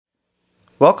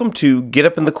Welcome to Get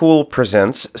Up in the Cool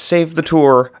presents Save the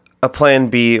Tour, a plan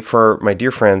B for my dear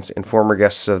friends and former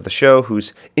guests of the show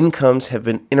whose incomes have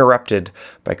been interrupted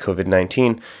by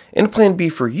COVID-19, and a plan B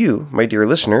for you, my dear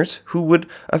listeners, who would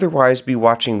otherwise be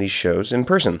watching these shows in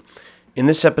person. In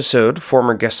this episode,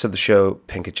 former guests of the show,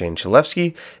 Penka-Jane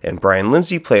Chalevsky and Brian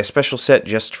Lindsay, play a special set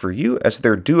just for you as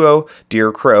their duo,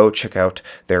 Dear Crow. Check out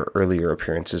their earlier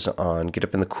appearances on Get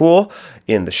Up in the Cool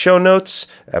in the show notes,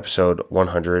 episode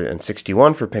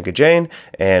 161 for Penka-Jane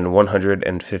and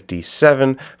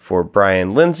 157 for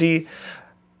Brian Lindsay.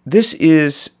 This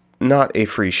is not a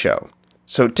free show.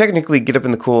 So technically, Get Up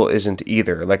in the Cool isn't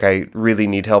either. I really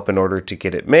need help in order to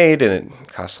get it made, and it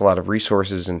costs a lot of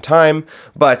resources and time,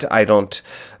 but I don't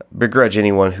begrudge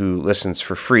anyone who listens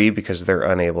for free because they're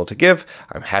unable to give.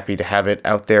 I'm happy to have it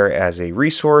out there as a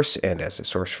resource and as a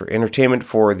source for entertainment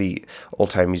for the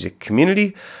old-time music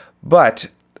community, but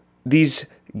these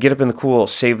Get Up in the Cool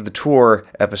Save the Tour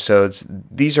episodes,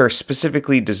 these are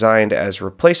specifically designed as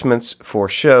replacements for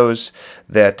shows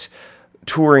that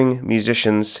touring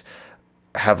musicians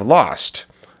have lost.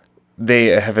 They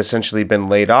have essentially been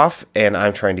laid off, and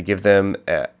I'm trying to give them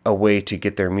a way to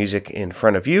get their music in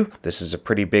front of you. This is a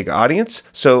pretty big audience,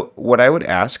 so what I would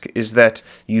ask is that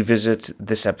you visit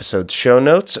this episode's show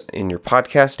notes in your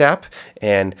podcast app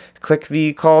and click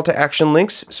the call to action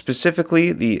links,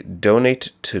 specifically the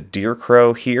Donate to Dear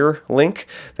Crow Here link.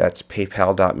 That's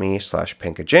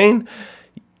paypal.me/Penka-Jane.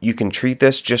 You can treat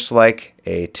this just like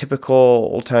a typical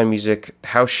old-time music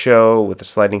house show with a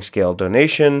sliding scale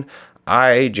donation.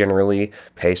 I generally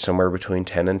pay somewhere between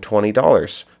 $10 and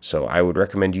 $20, so I would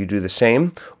recommend you do the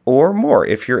same or more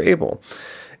if you're able.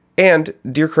 And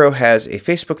Dear Crow has a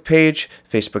Facebook page,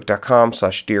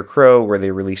 facebook.com/Dear Crow, where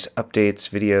they release updates,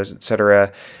 videos,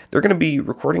 etc. They're going to be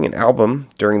recording an album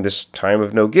during this time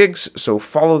of no gigs, so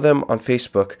follow them on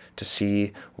Facebook to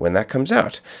see when that comes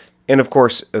out. And of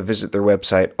course, visit their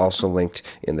website, also linked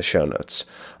in the show notes.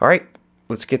 All right,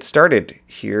 let's get started.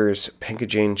 Here's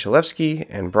Penka-Jane Chalevsky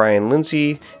and Brian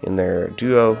Lindsay in their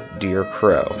duo, Dear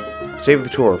Crow. Save the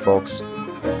tour, folks.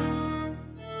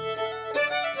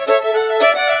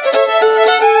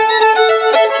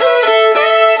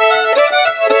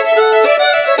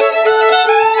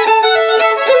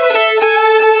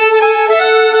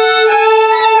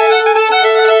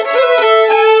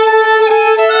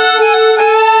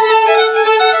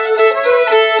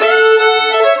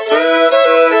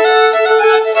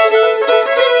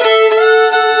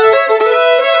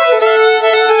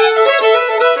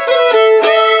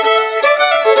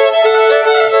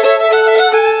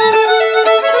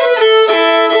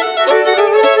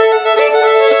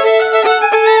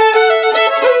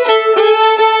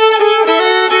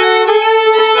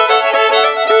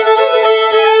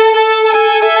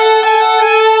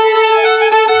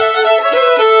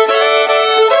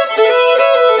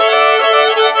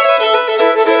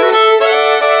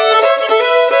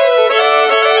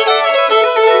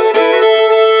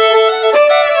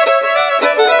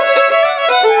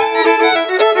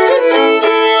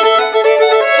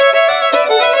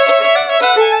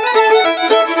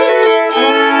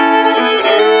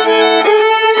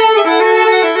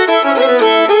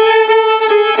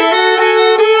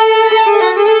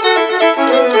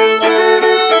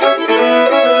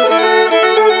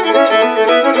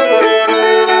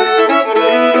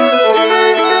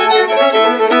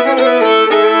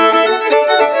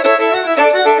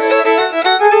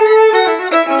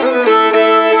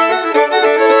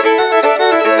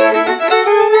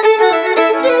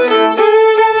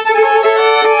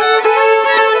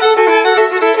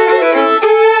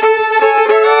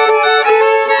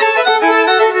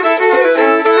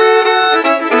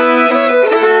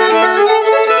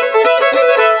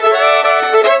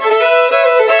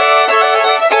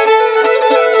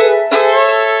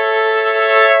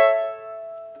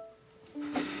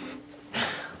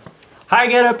 Hi,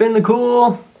 Get Up in the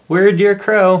Cool. We're Dear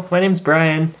Crow. My name's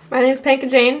Brian. My name's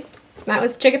Penka-Jane. That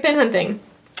was Chickapin Hunting.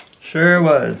 Sure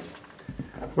was.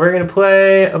 We're going to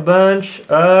play a bunch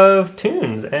of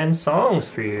tunes and songs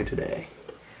for you today.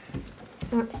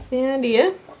 That's the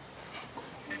idea.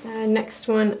 Next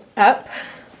one up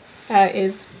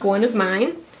is one of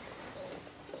mine.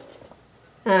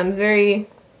 Very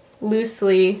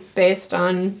loosely based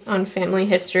on family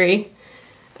history,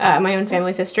 my own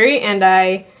family's history, and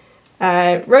I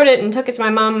wrote it and took it to my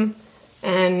mom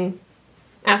and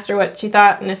asked her what she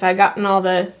thought and if I'd gotten all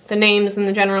the names and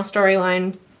the general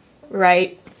storyline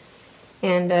right.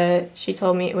 And she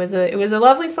told me it was a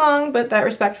lovely song, but that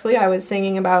respectfully I was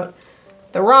singing about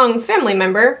the wrong family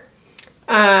member.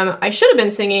 I should have been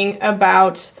singing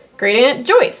about Great Aunt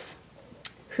Joyce,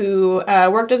 who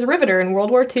worked as a riveter in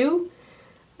World War II.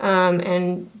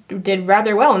 and did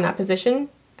rather well in that position,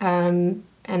 and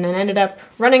then ended up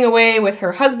running away with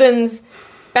her husband's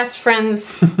best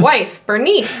friend's wife,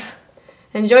 Bernice.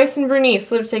 And Joyce and Bernice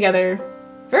lived together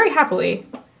very happily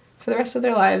for the rest of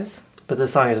their lives. But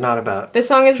this song is not about This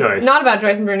song is Joyce. not about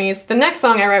Joyce and Bernice. The next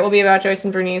song I write will be about Joyce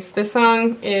and Bernice. This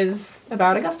song is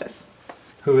about Augustus.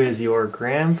 Who is your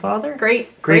grandfather? Great.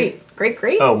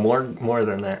 Oh, more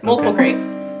than that. Multiple Okay.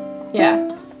 greats.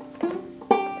 Yeah.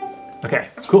 Okay,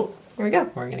 cool. Here we go.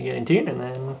 We're gonna get in tune and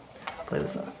then play the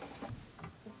song.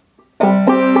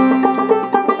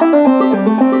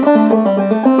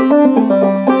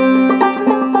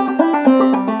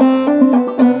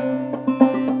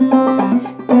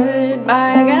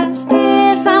 Goodbye,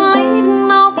 Augustus. I'm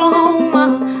leaving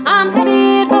Oklahoma. I'm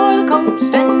headed for the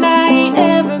coast, and I ain't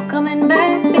ever coming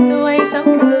back this way. So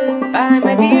goodbye,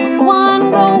 my dear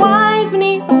one. Grow wise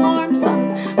beneath the warm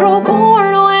sun. Grow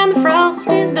corn when the frost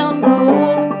is done.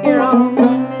 Grow your own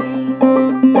name.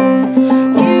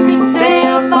 You could stay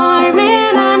a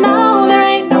farming. I know there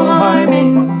ain't no harm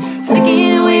in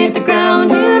sticking with the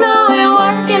ground. You know you're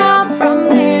working out from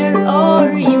there,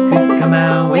 or you could come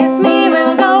out with me.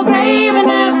 We'll go brave and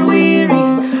never weary.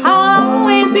 I'll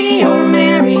always be your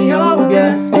Mary. Oh,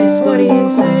 Augustus, what do you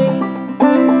say?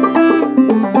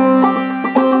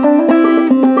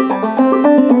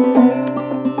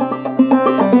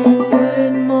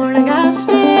 Good morning,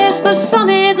 Augustus. The sun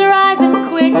is rising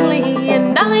quickly,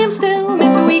 and I am still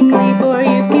Miss Weekly, for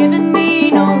you've given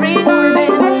me no ring or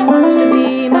band. Wants to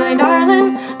be my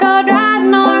darling, go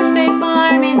driving or stay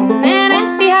farming, an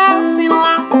empty house in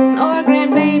Laughlin, or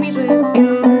grandbabies with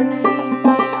your name.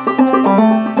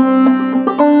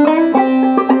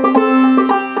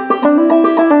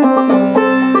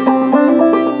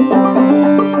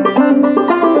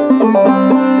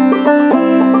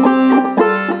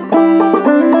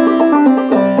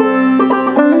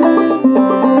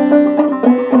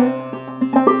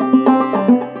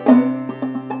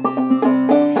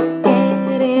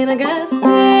 Get in,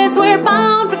 Augustus, we're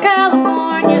bound for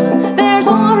California. There's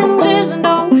oranges and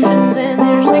oceans, and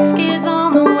there's 6 kids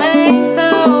on the way.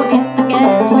 So get the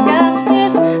gas,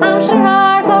 Augustus, I'm sure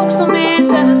our folks will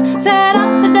miss us. Set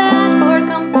up the dashboard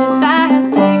compass, I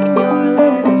have taken your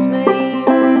last name.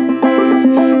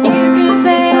 You could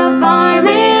say I'm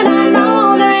farming, I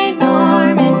know there ain't no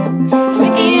harm in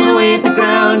sticking with the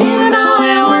ground. You know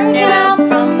you're working out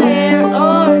from there,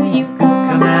 or you could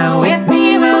come out with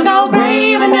me. We'll go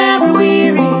brave and never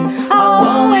weary. I'll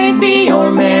always be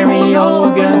your Mary.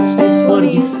 Oh, Augustus, what do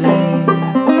you say?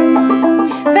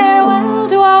 Farewell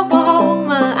to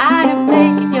Oklahoma, I have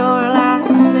taken your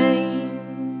last name.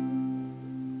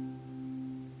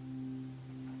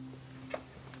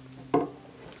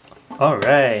 All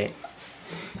right.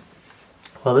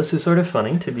 Well, this is sort of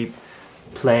funny to be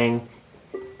playing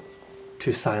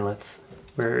to silence.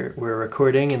 We're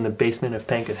recording in the basement of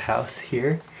Panka's house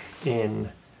here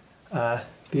in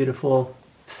beautiful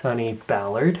sunny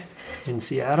Ballard in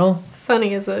Seattle.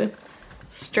 Sunny is a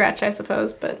stretch, I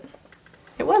suppose, but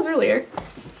it was earlier.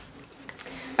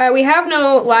 We have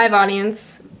no live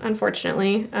audience,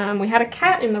 unfortunately. We had a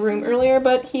cat in the room earlier,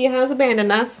 but he has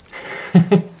abandoned us.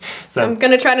 So I'm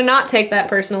gonna try to not take that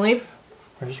personally.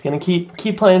 we're just gonna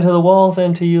keep playing to the walls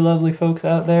and to you lovely folks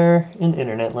out there in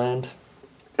internet land.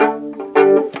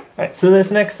 Alright, so this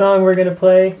next song we're gonna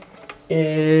play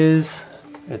it's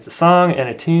a song and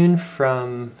a tune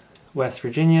from West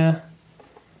Virginia.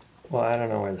 Well, I don't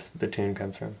know where the tune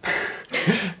comes from.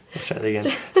 Let's try that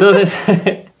again. So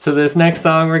this next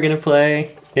song we're gonna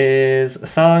play is a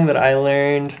song that I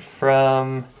learned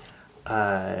from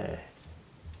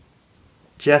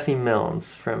Jesse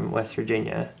Milnes from West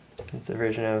Virginia. It's a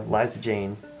version of Liza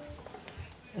Jane,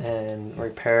 and we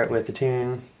pair it with a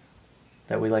tune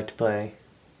that we like to play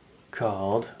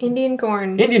called Indian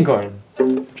corn. Indian Corn,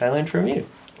 which I learned from you.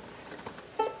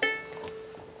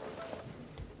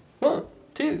 1,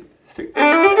 2, 3.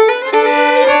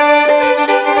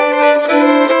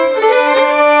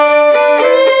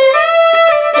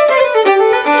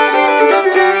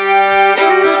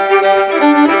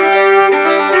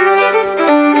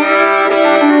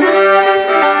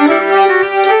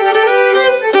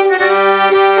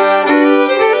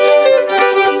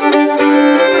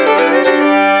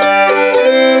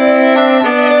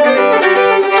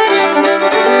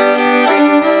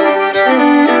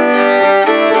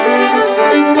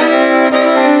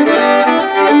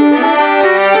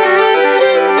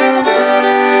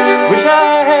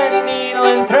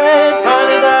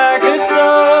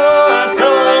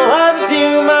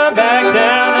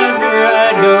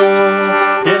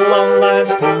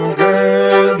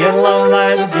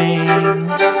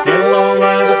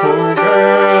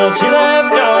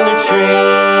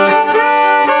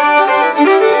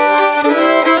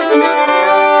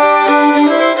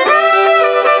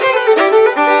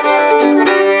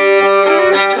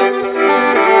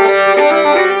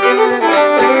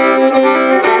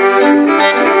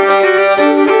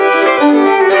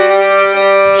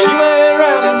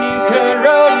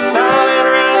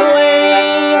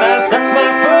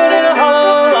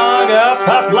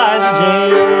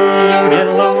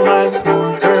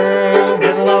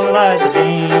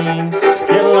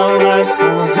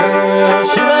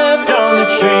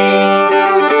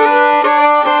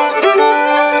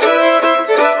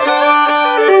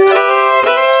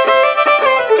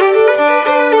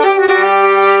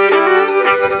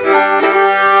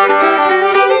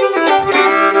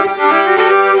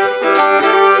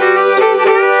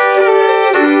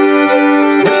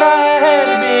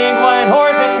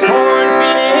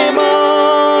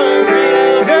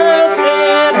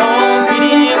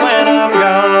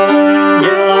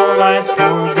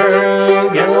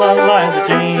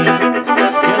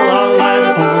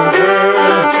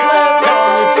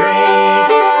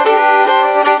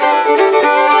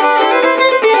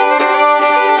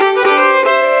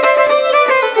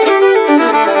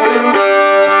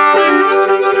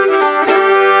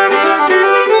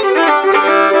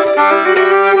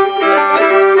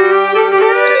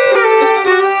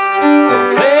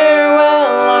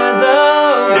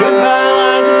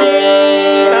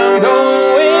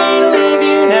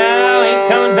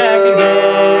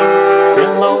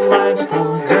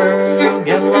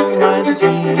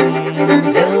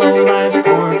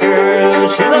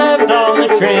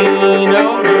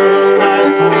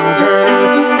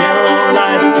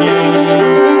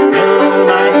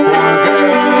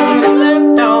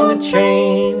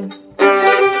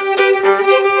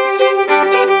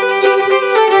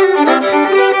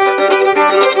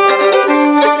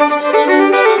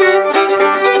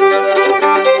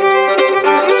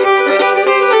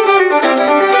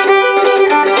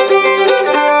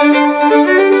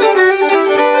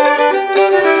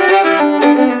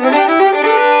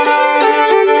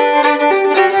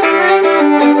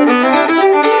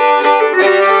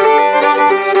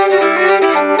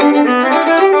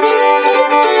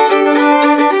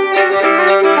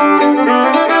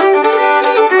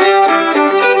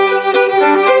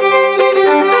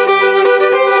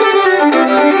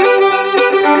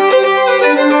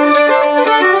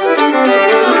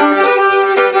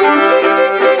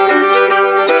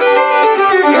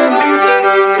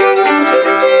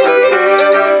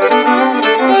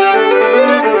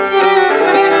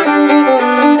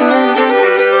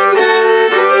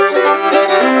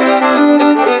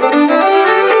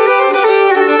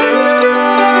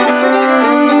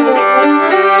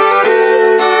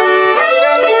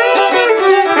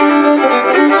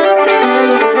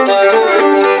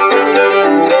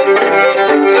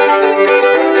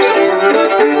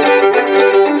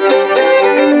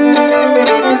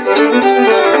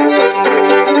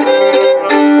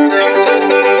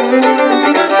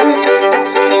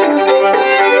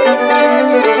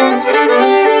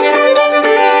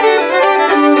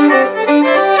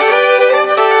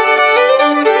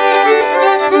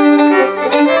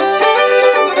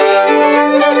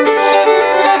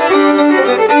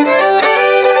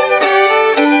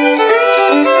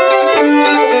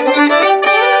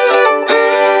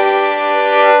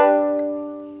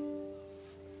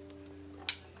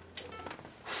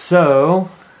 So,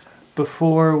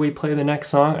 before we play the next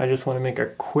song, I just want to make a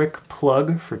quick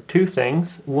plug for two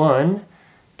things. One,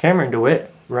 Cameron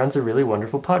DeWitt runs a really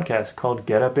wonderful podcast called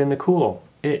Get Up in the Cool.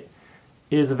 It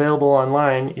is available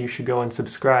online. You should go and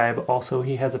subscribe. Also,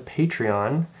 he has a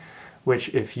Patreon,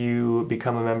 which if you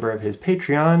become a member of his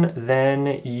Patreon,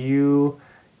 then you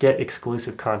get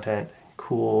exclusive content,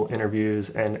 cool interviews,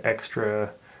 and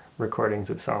extra recordings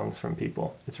of songs from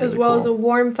people. It's really as well cool. as a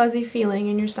warm, fuzzy feeling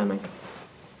in your stomach.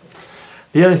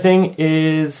 The other thing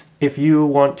is, if you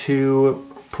want to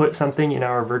put something in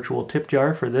our virtual tip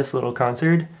jar for this little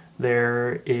concert,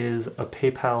 there is a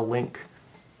PayPal link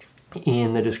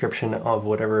in the description of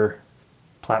whatever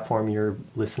platform you're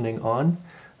listening on.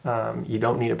 You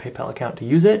don't need a PayPal account to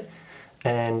use it,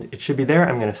 and it should be there.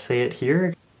 I'm going to say it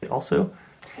here also.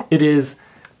 It is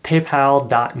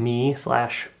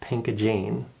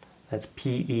paypal.me/Penkajane. That's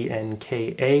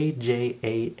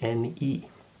PENKAJANE.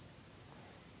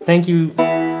 Thank you.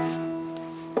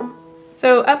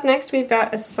 So up next, we've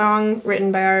got a song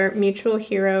written by our mutual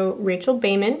hero, Rachel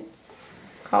Bayman,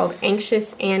 called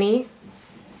Anxious Annie.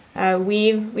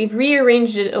 We've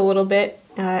rearranged it a little bit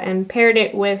and paired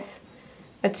it with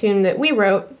a tune that we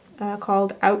wrote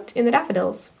called Out in the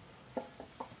Daffodils.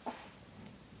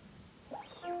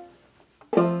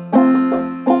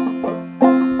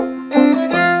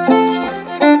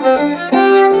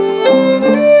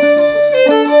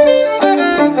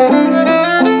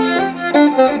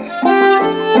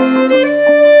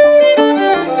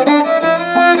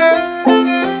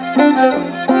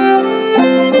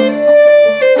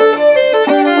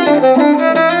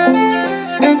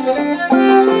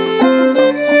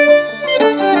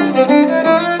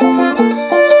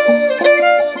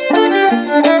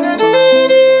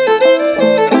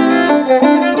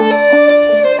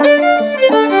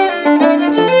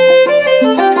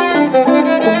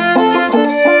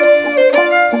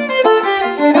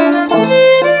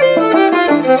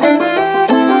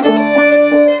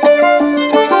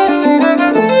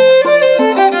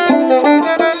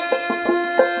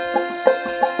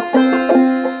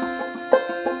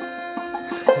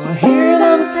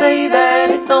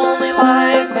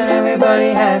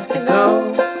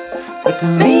 to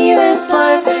me this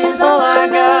life is all I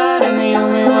got, and the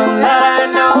only one that I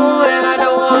know, and I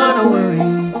don't wanna worry,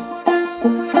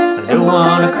 I don't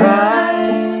wanna cry,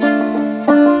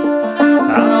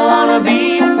 I don't wanna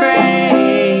be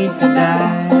afraid to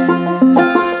die.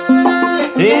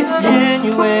 It's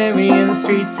January and the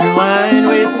streets are lined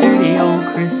with dirty old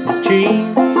Christmas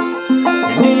trees.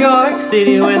 In New York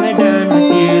City, when they're done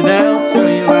with you, they'll throw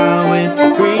you out with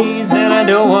the breeze. And I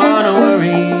don't wanna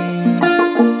worry,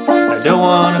 I don't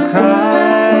wanna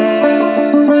cry,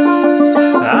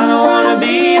 I don't wanna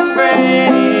be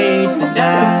afraid to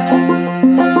die.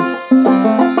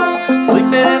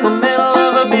 Sleeping in the middle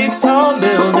of a big tall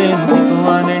building, people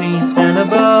underneath and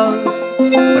above.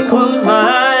 I close my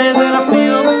eyes and I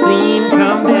feel the scene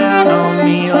come down on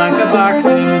me like a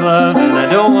boxing glove. And I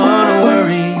don't wanna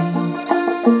worry,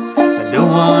 I don't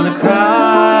wanna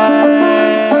cry,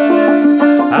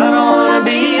 I don't wanna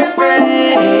be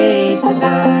afraid to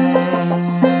die.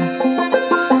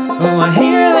 Oh, I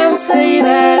hear them say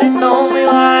that it's only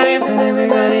life and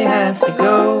everybody has to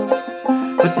go.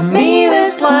 But to me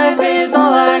this life is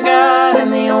all I got,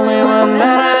 and the only one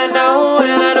that I know,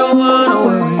 and I don't wanna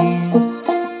worry,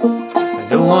 I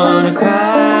don't wanna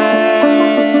cry,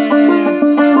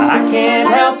 I can't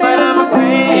help it, I'm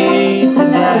afraid to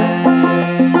die.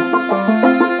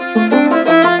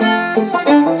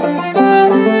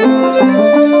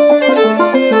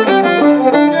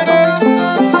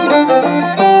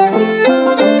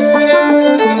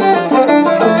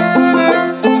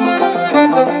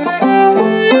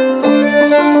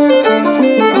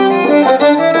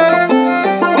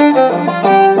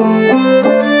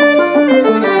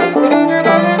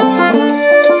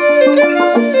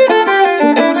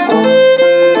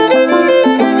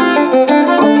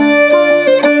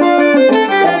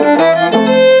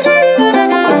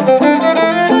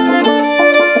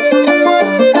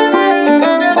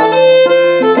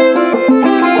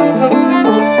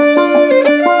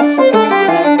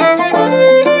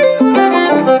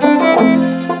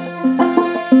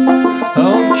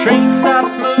 Train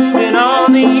stops moving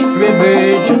on the East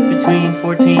River just between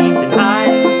 14th and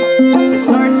High. It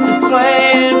starts to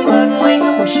sway and suddenly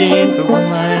I'm wishing for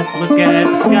one last look at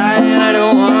the sky. And I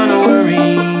don't wanna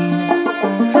worry,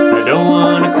 I don't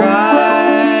wanna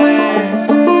cry,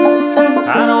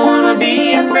 I don't wanna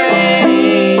be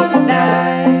afraid to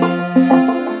die.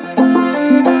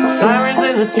 Sirens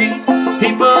in the street,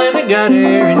 people in the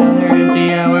gutter, another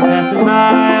empty hour passing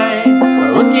by.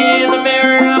 Looking in the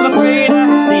mirror, I'm afraid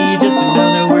I see just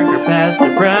another worker past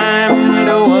their prime. And I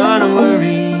don't wanna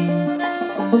worry,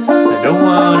 I don't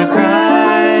wanna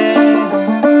cry,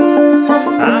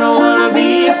 I don't wanna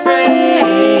be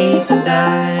afraid to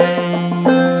die.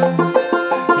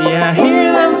 Yeah, I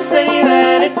hear them say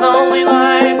that it's only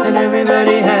life and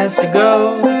everybody has to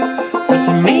go. But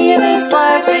to me this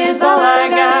life is all I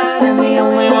got, and the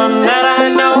only one that I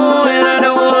know, and I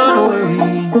don't wanna worry,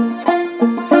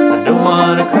 I don't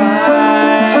wanna cry,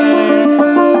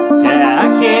 yeah, I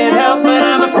can't help but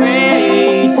I'm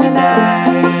afraid to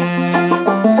die.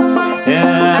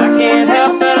 Yeah, I can't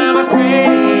help but I'm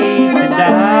afraid to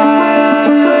die.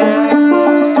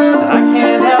 I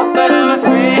can't help but I'm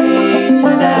afraid to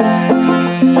die.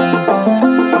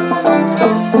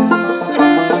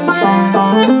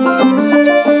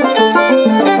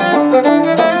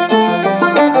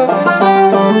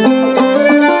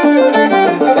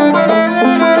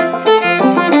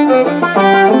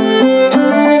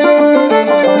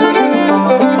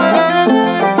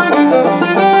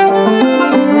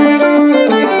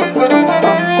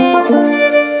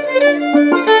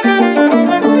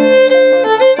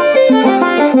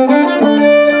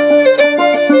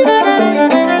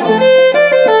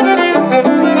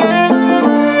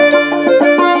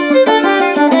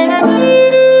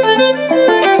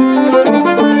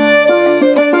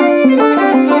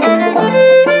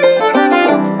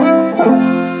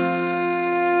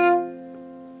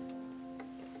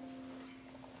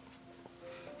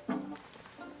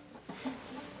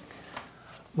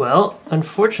 Well,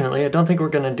 unfortunately, I don't think we're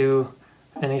going to do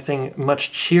anything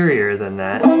much cheerier than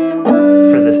that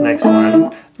for this next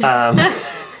one.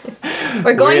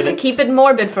 We're going to keep it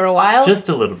morbid for a while. Just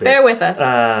a little bit. Bear with us.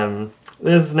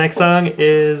 This next song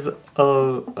is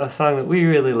a song that we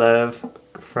really love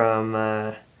from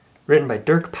written by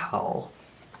Dirk Powell.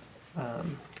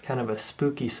 Kind of a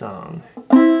spooky song.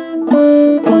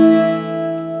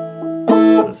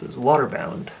 This is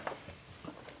Waterbound.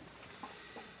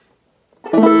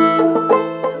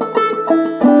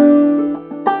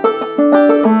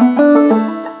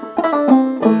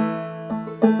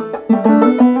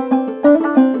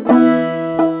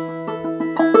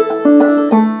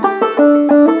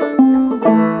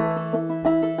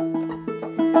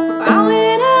 I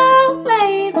went out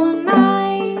late one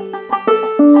night.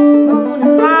 Moon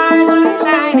and stars are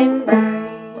shining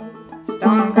bright.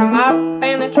 Storm come up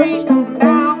and the trees come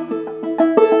down.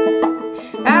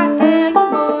 I tell you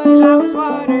boys, I was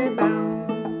waterbound.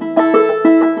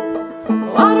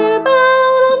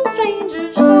 Waterbound on a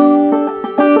stranger's shore.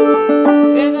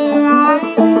 River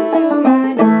rising through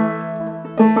my door.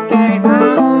 Carried my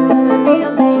home in the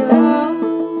fields below.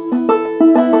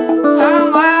 I'm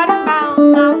waterbound,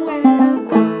 nowhere to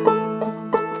go.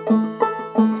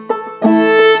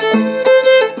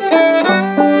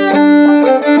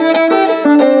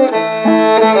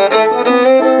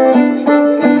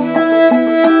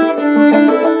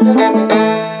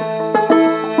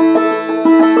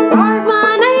 Carved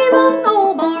my name on an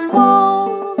old barn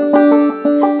wall.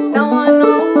 No one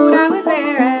knowed I was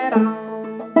there at all.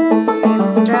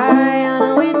 Still was dry on a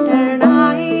winter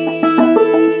night.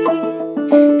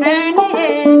 Turn your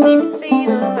head, you can see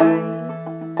the light.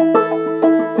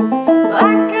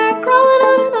 Black cat crawling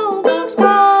on an old dog's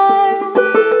bar.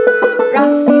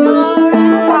 Rusty door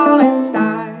and a falling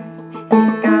star.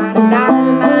 Ain't got a dime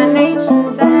in my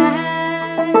nation's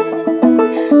side.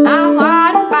 I'm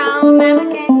waterbound and I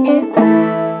can't get back.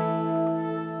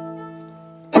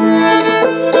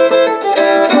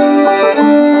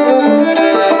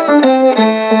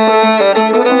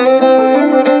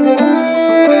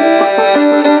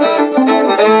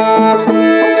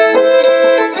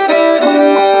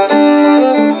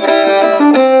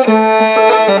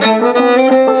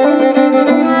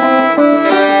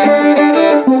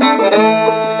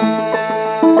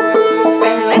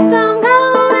 Well, it's I'm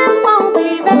gone and won't be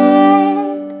back.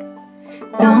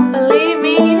 Don't believe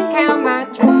me, to count my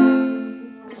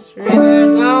tracks.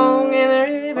 River's long and the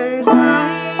river's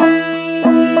wide.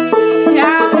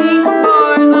 I'll meet you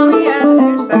boys on the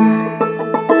other side.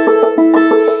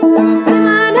 So say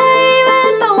my name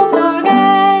and don't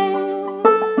forget.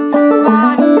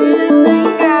 But you still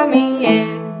ain't got me yet.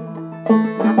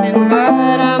 Nothing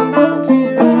but I'm bound to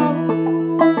roll.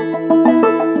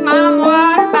 I'm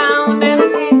waterbound and I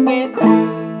can't get back.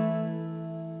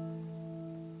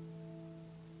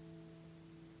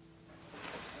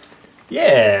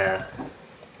 Yeah.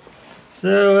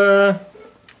 So,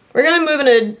 We're gonna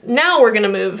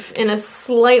move in a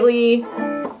slightly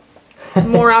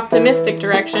more optimistic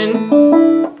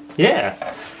direction. yeah.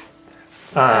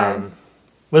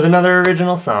 With another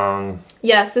original song.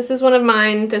 Yes, this is one of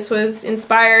mine. This was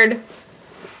inspired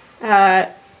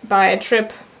by a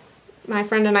trip my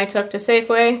friend and I took to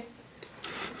Safeway.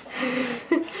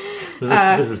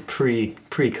 This is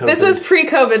pre-COVID. This was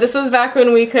pre-COVID. This was back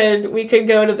when we could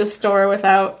go to the store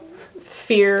without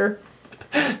fear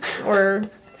or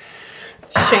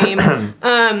shame.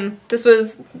 This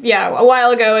was a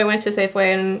while ago. I went to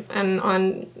Safeway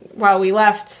and while we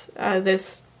left,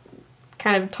 this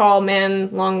kind of tall man,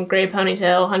 long gray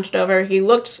ponytail, hunched over. He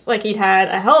looked like he'd had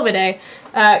a hell of a day.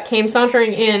 Came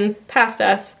sauntering in past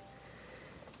us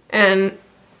and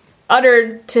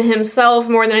uttered to himself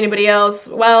more than anybody else,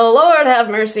 "Well, Lord have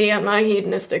mercy on my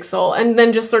hedonistic soul," and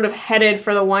then just sort of headed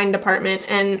for the wine department.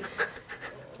 And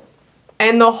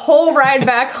the whole ride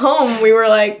back home, we were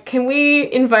like, "Can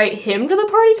we invite him to the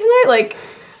party tonight? Like,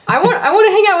 I want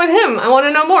to hang out with him. I want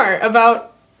to know more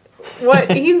about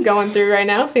what he's going through right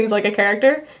now. Seems like a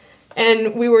character."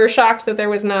 And we were shocked that there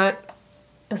was not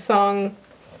a song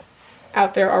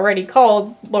out there already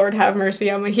called "Lord Have Mercy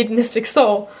on My Hedonistic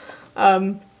Soul."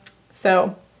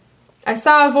 So I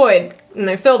saw a void and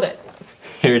I filled it.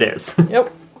 Here it is.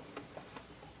 Yep.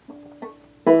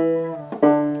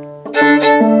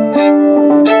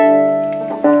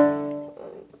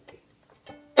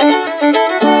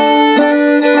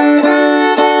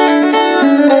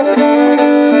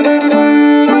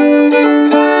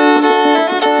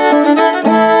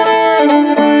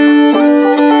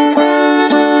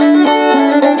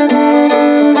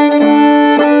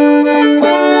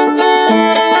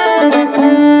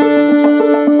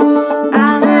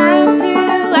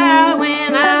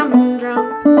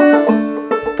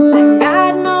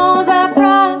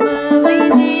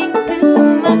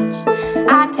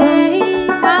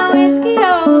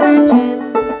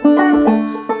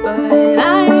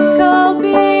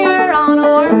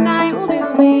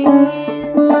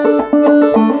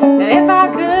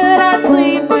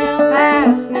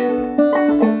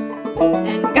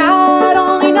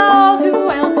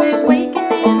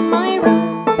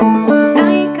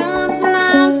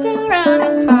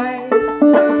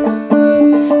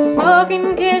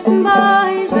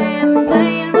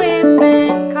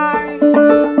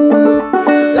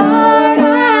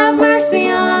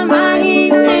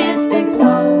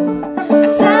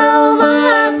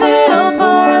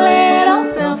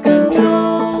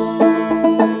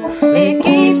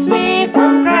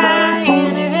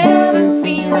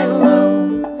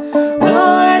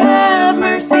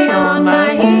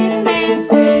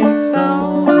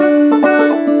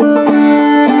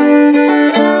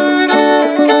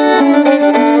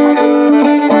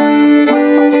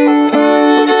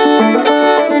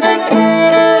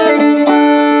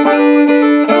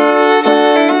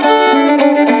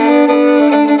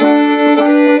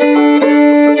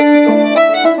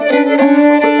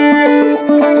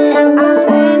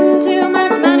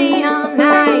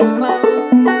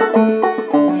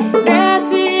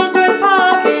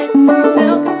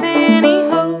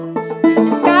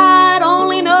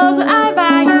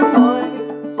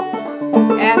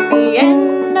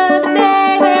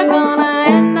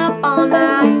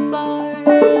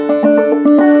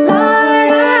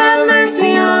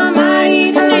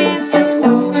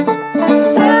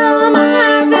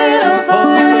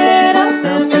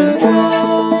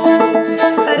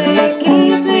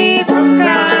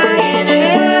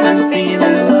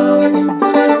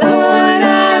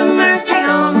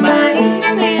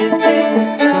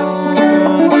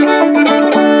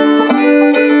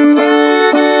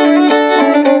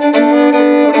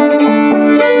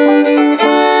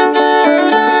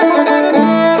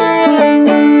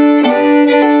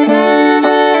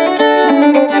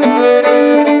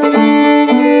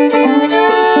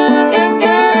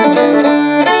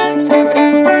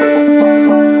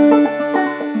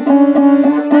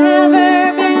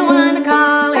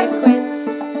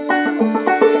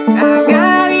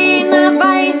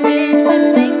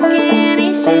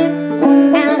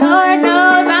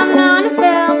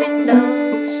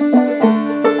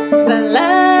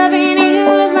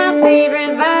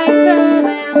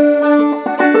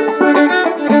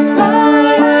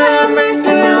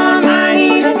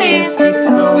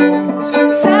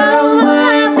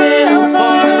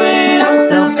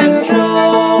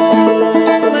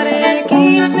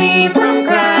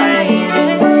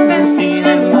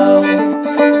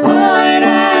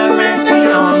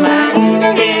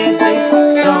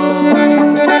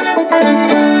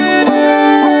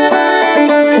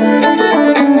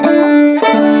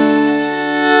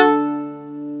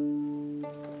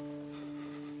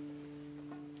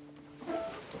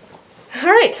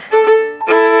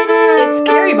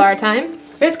 bar time.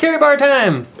 It's Carry Bar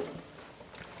time!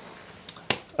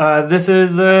 This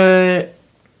is, This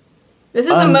is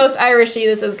the most Irishy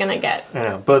this is gonna get. I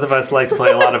know, both of us like to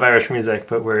play a lot of Irish music,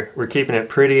 but we're keeping it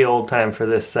pretty old time for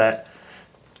this set.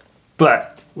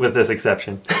 But, with this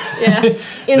exception. Yeah.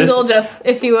 Indulge us,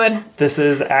 if you would. This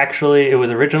is actually, it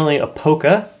was originally a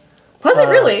polka. Was it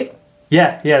really?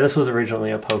 Yeah, this was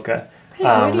originally a polka. I had no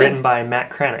idea. Written by Matt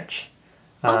Kranich.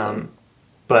 Awesome.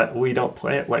 But we don't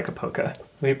play it like a polka.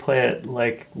 We play it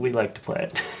like we like to play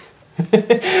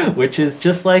it. Which is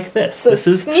just like this. It's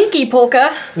a sneaky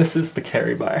polka. This is the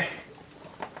Carry Bar.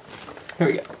 Here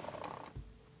we go.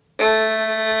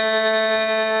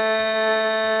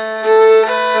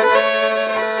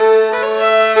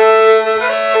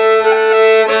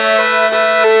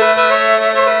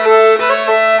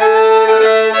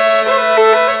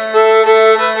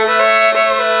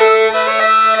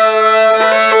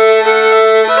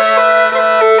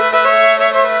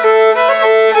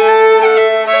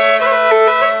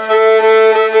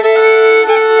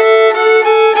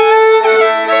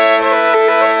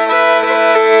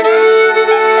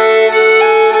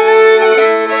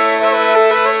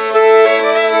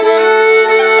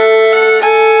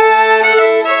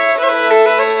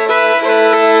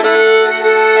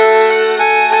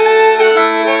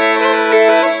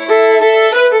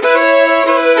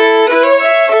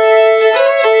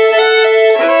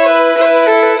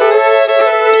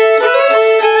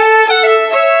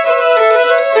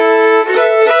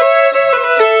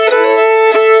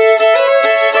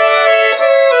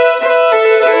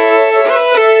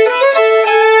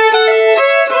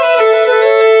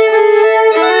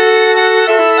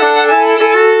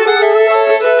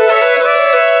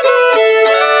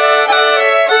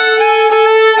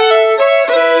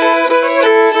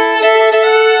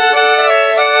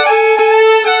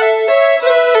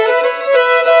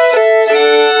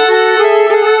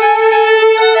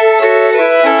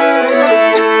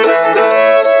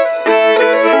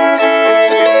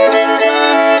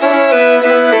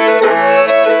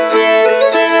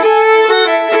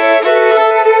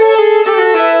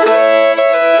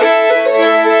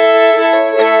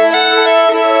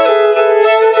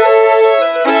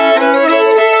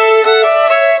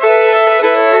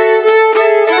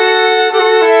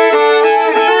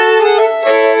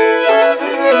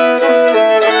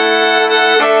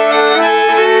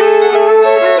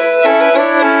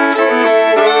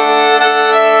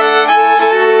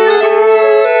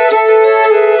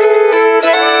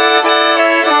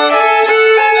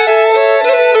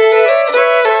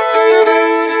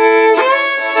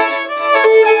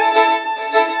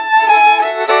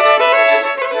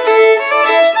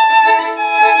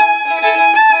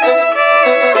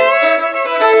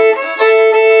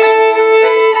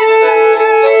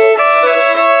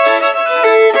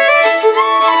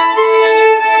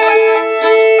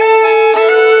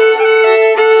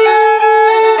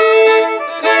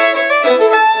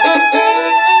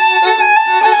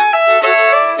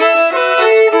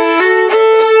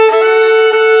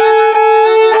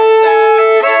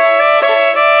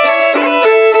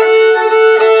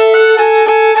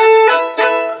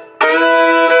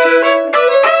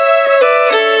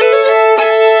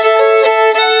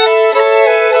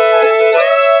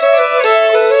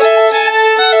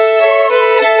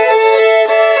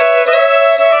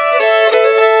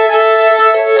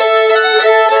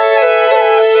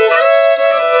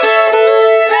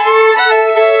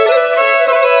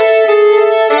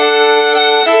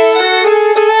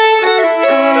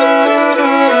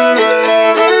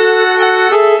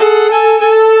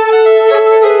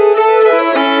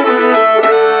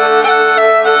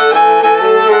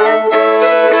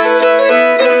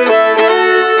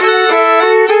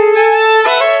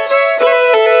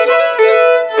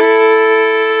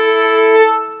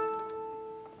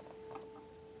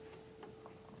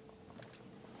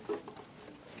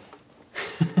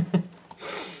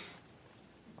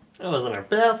 That wasn't our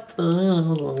best.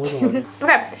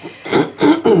 Okay.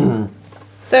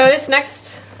 So this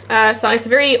next song, it's a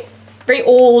very, very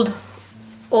old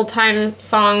time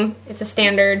song. It's a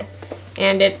standard,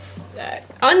 and it's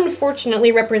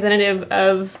unfortunately representative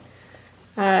of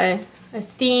a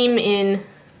theme in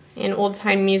old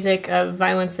time music of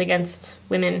violence against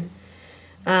women.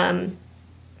 And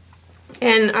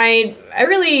I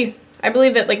believe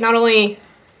that, like, not only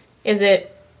is it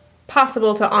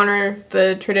possible to honor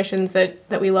the traditions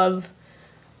that we love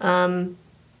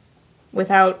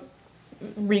without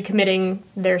recommitting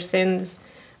their sins,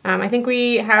 I think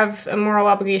we have a moral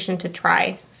obligation to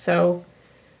try. So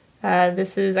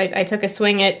this is, I took a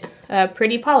swing at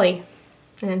Pretty Polly,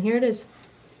 and here it is.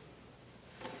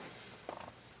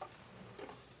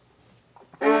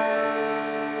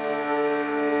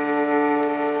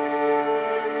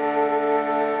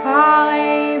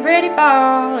 pretty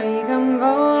Polly, come go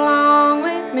along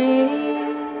with me.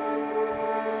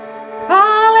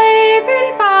 Polly,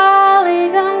 pretty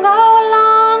Polly, come go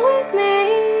along with me.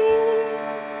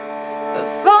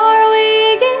 Before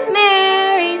we get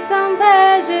married, some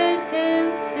pleasures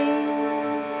to see.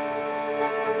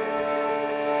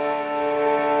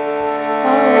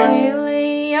 Oh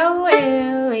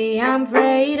Willie, I'm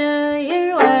afraid of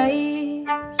your ways.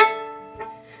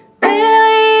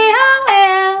 Willie, oh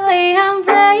Willie, I'm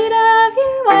afraid of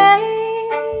your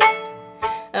ways.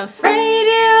 Afraid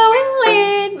you will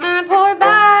lead my poor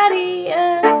body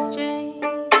astray.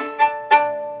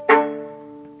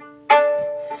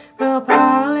 Well,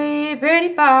 Polly, pretty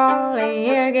Polly,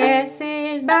 your guess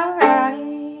is about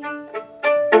right.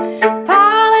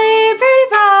 Polly, pretty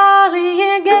Polly,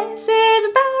 your guess is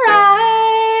about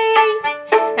right.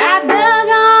 I dug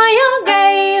on your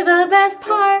grave the best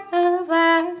part of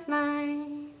last night.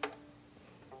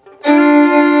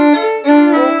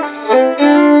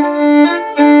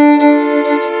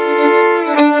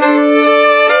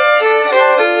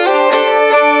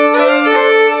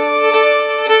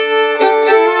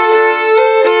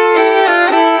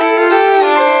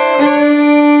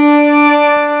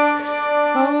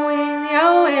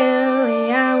 Oh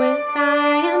Willie, I wish I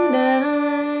am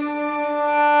done.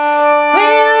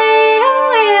 Willie, oh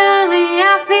Willie, I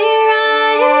fear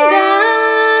I am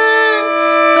done.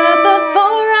 But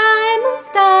before I must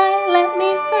die, let me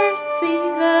first see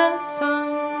the sun.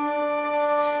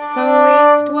 So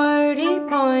eastward he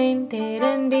pointed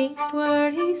and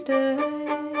eastward he stood.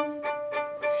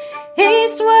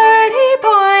 Eastward he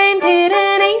pointed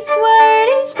and eastward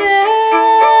he stood.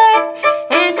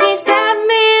 And she stabbed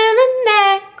me in the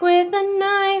neck with a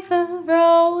knife of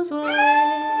rosewood.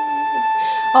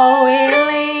 Oh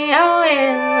Willie, I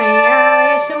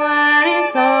wish it weren't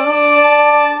so.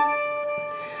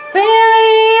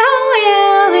 Willie, oh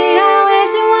Willie, I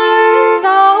wish it weren't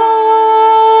so.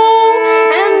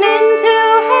 And into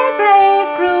her grave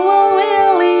cruel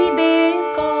Willie did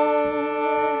go.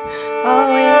 Oh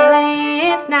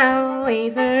Willie, it's now we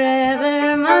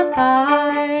forever must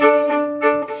part.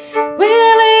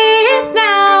 Willie, it's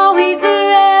now we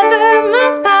forever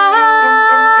must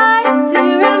part. To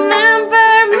remember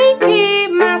me, keep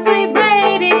my sweet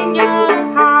blade in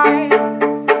your heart.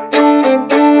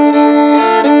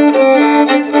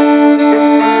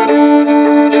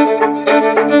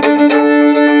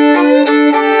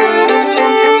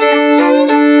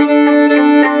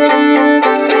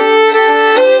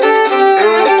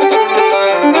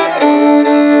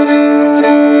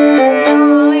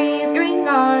 Polly's green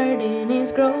garden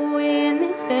is growing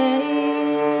this day.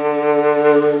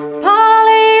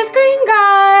 Polly's green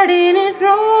garden is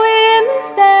growing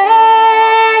this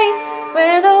day,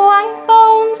 where the white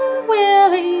bones of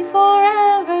Willie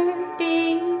forever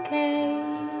decay.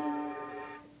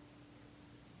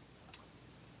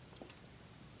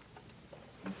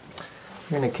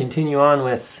 We're going to continue on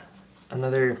with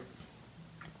another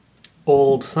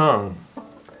old song.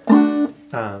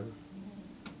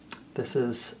 This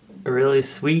is a really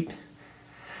sweet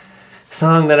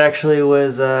song that actually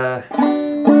was, as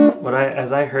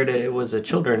I heard it, it was a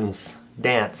children's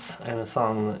dance and a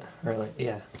song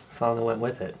song that went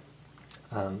with it.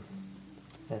 And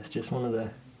it's just one of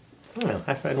the, I don't know,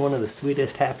 I find one of the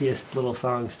sweetest, happiest little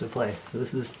songs to play. So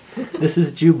this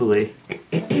is Jubilee.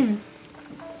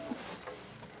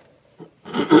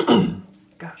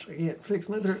 Gosh, I can't fix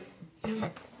my throat.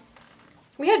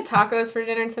 We had tacos for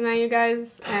dinner tonight, you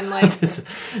guys, and like This-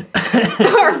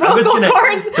 our vocal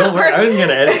cords. Don't worry, I was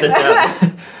gonna edit this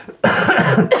out.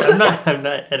 I'm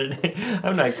not editing.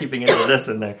 I'm not keeping any of this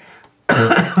in there.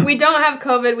 We don't have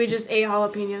COVID. We just ate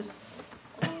jalapenos.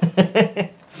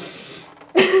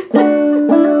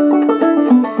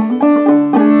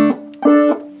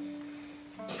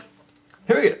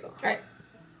 Here we go. All right.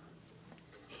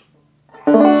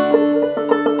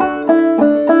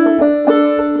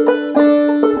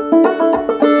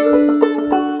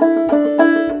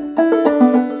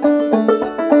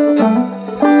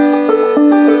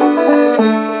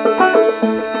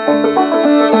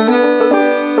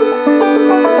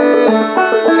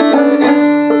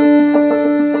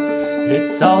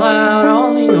 It's all out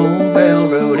on the old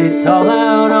railroad. It's all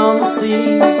out on the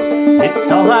sea.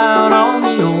 It's all out on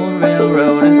the old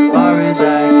railroad as far as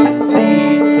I can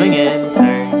see. Swing and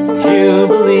turn,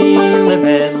 Jubilee, live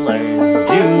and learn.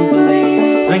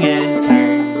 Jubilee, swing and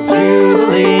turn,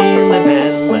 Jubilee, live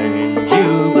and learn.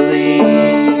 Jubilee.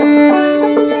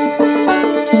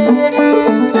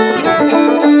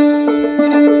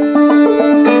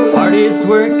 Hardest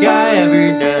work I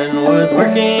ever done was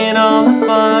working on the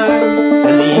farm,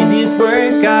 and the easiest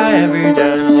work I ever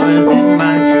done was in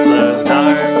my true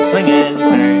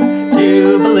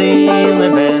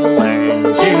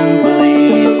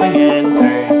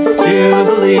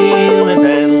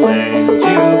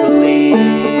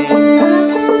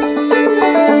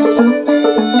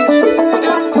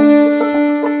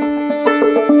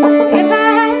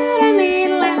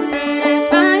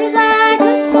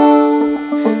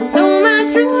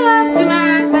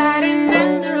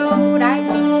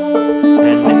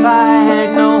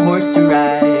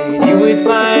would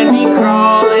find me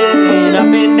crawling up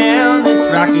and down this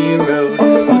rocky road,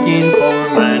 looking for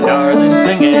my darling,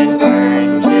 swing and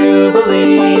turn.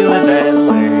 Jubilee, live and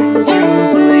learn.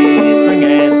 Jubilee, swing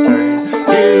and turn.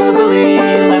 Jubilee,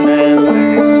 live and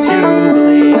learn.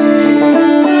 Jubilee.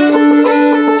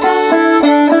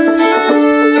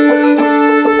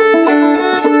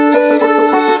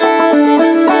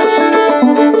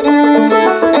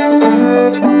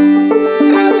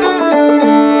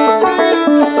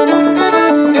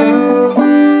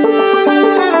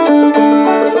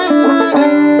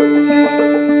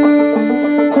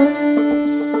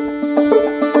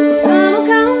 Sun will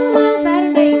come on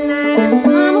Saturday night and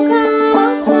sun will come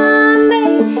on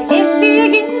Sunday. If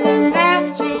you give them half a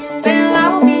chance, they'll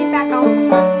all be back on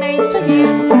Monday. Swing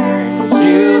and turn.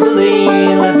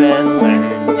 Jubilee, live and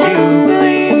learn.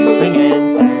 Jubilee, swing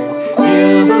and turn.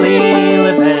 Jubilee,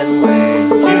 live and learn.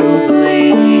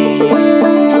 Jubilee.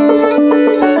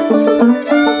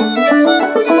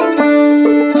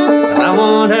 I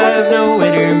won't have no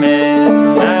winter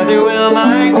man, neither will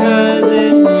my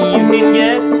cousin. You can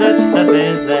get such stuff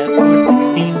as that for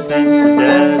 16 cents a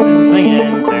dozen. Swing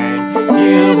and turn.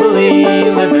 Jubilee,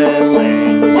 live and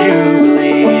learn.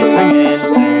 Jubilee, swing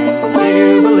and turn.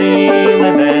 Jubilee,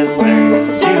 live and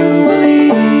learn.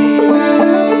 Jubilee.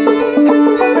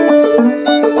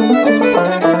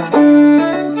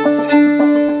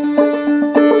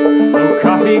 Oh,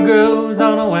 coffee grows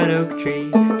on a white oak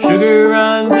tree. Sugar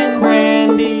runs in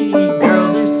brandy.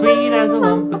 Girls are sweet as a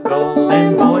lump of gold,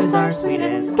 and boys are sweet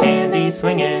as candy.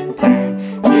 Swing and turn.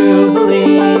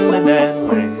 Jubilee, live and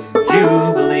learn.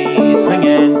 Jubilee, swing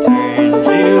and turn.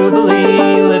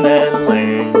 Jubilee, live and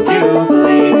learn.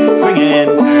 Jubilee, swing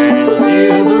and turn.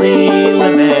 Jubilee,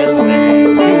 live and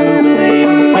learn.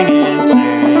 Jubilee, swing and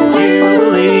turn.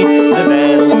 Jubilee, live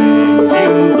and learn.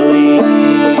 Jubilee.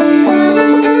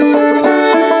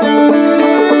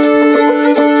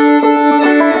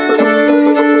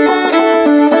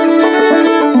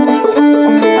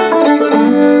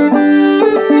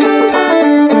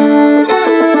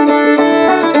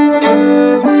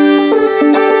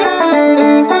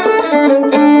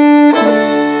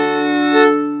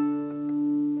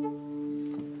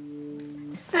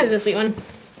 That is a sweet one.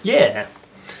 Yeah.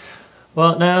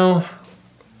 Well, now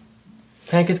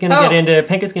Pank is gonna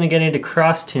get into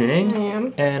cross tuning, I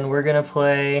am. and we're gonna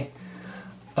play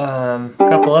a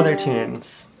couple other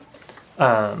tunes.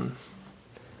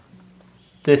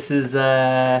 This is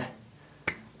a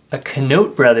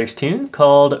Canote Brothers tune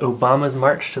called "Obama's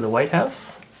March to the White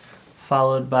House,"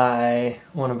 followed by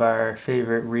one of our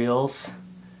favorite reels,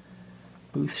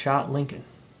 "Booth Shot Lincoln."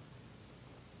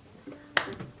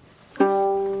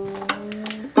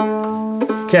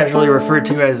 Casually referred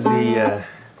to as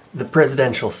the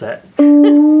presidential set.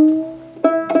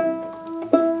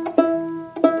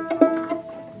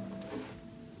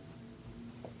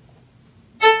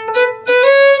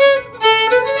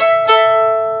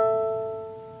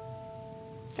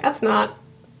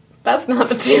 That's not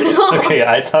the tune at all. Okay,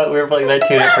 I thought we were playing that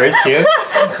tune at first too,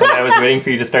 and I was waiting for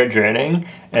you to start droning,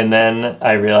 and then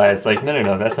I realized, like,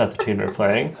 no, that's not the tune we're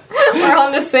playing. We're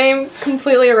on the same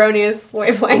completely erroneous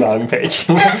wavelength. Wrong page.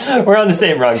 We're on the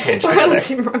same wrong page We're on together. the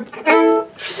same wrong.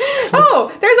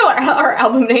 Oh, there's our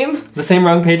album name. The same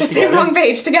wrong page The together? same wrong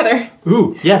page together.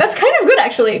 Ooh, yes. That's kind of good,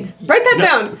 actually. Write that No.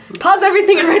 down. Pause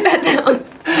everything and write that down.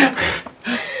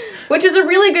 Which is a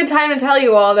really good time to tell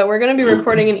you all that we're going to be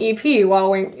recording an EP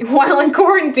while in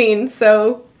quarantine,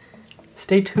 so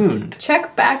Stay tuned.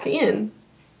 check back in.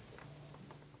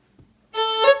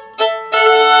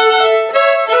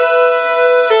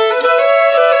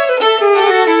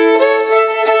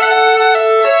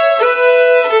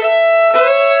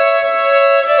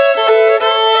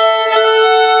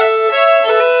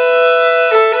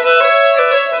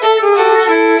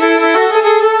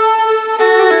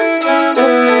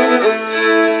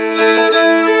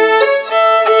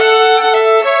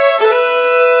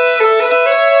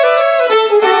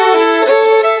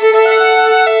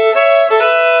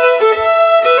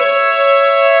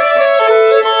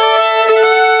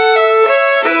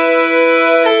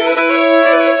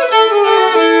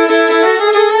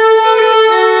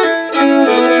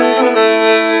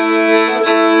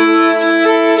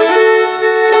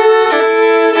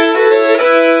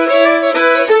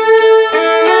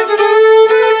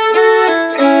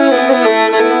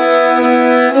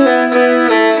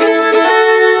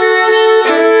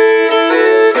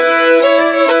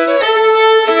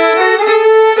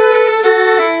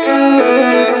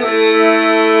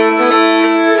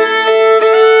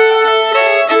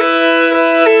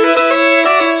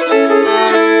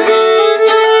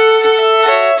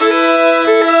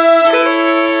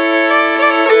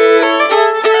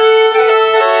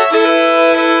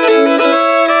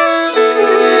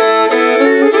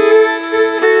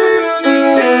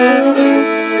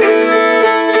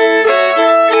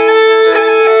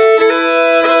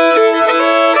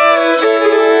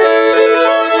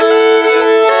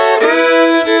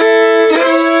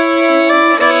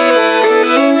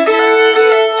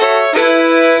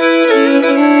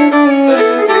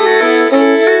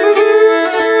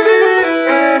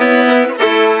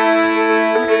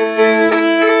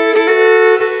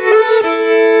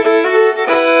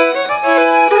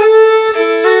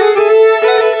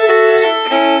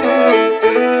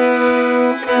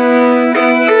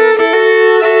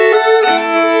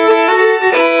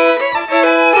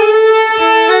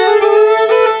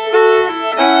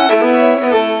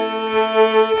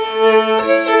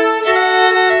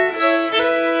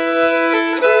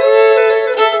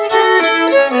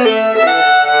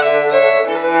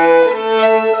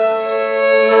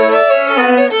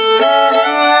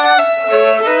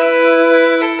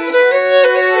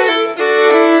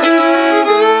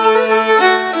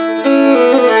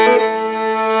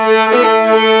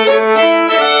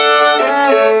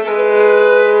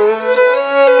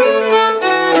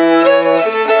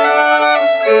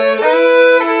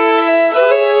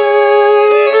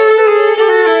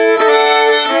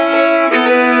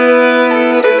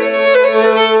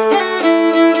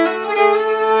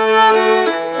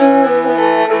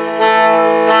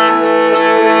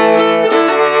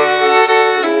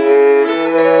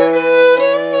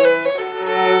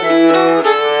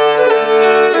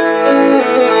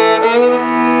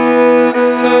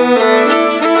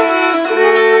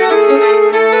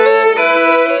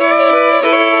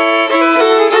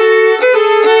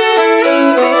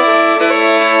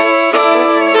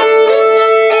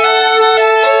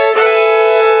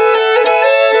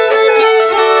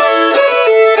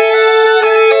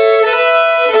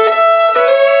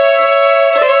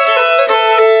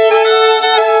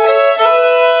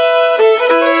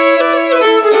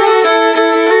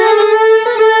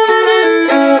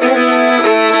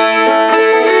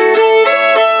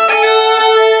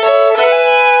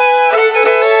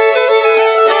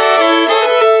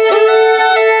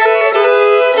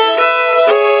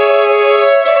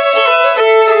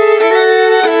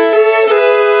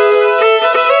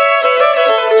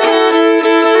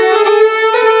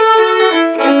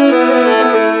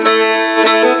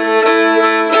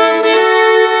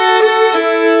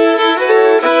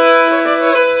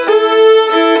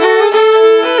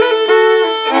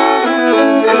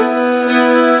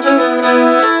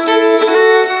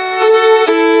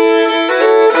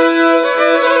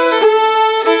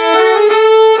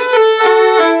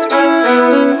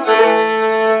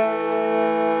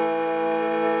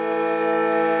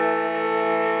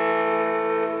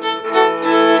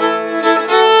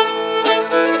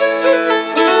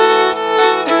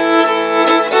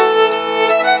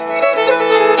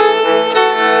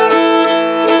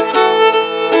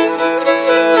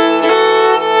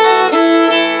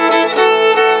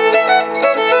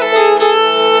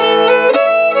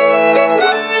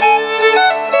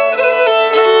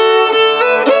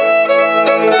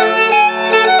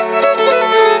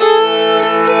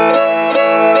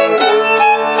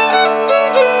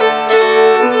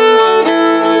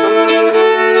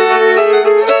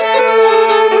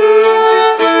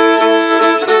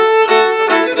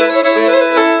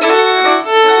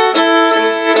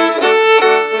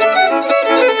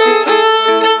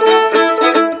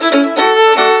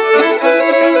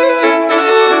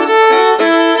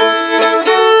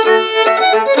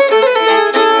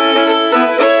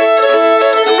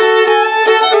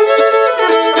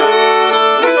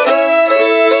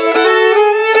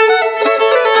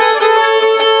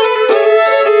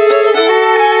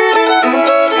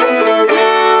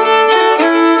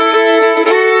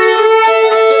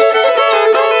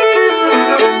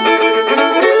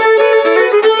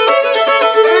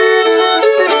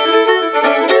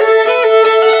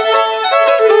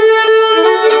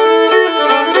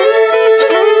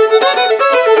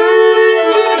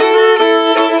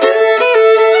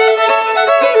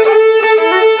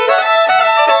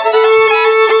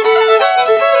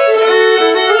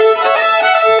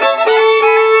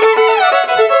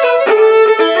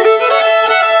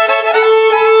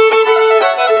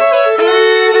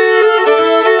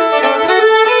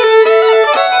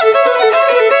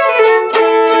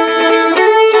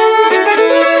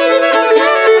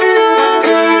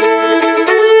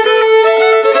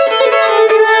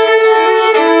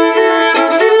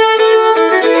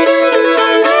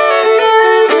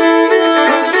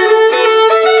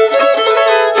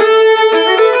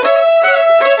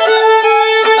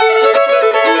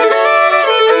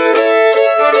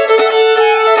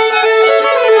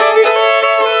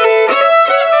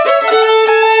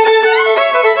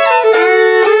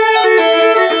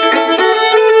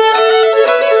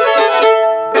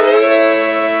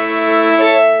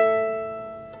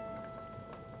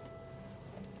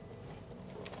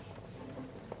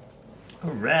 All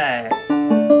right.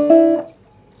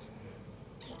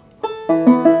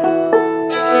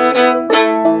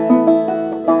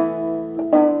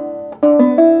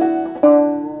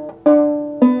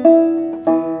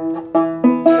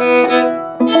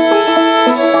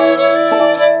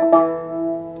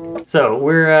 So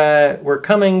we're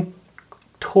coming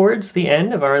towards the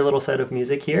end of our little set of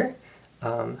music here.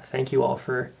 Thank you all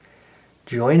for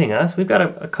joining us. We've got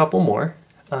a couple more,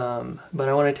 but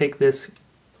I want to take this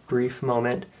brief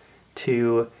moment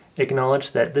to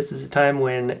acknowledge that this is a time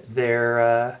when there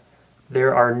are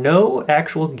no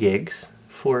actual gigs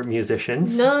for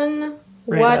musicians. None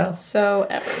Right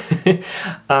whatsoever.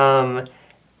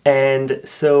 And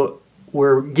so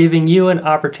we're giving you an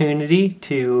opportunity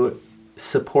to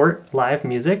support live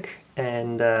music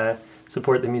and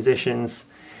support the musicians,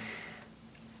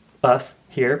 us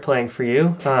here playing for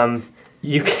you.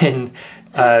 You can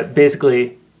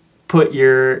basically put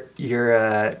your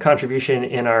contribution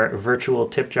in our virtual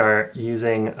tip jar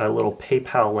using a little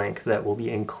PayPal link that will be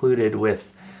included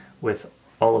with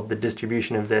all of the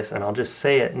distribution of this. And I'll just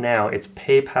say it now. It's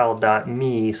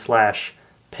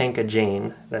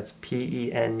paypal.me/PenkaJane. That's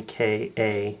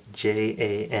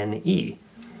PenkaJane.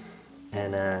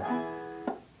 And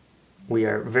we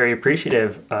are very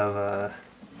appreciative of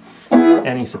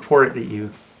any support that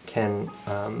you can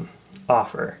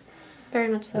offer. Very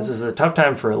much so. This is a tough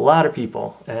time for a lot of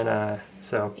people, and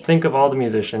so think of all the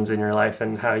musicians in your life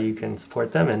and how you can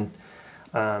support them. And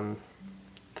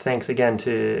thanks again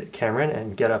to Cameron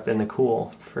and Get Up in the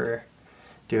Cool for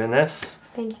doing this.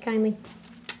 Thank you kindly.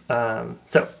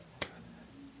 So,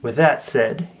 with that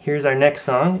said, here's our next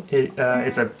song.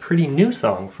 It's a pretty new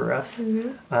song for us,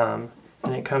 and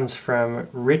it comes from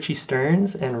Richie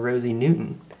Stearns and Rosie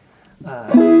Newton.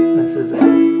 This is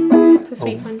It's a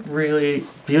sweet one. really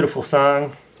beautiful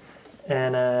song,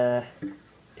 and it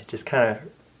just kind of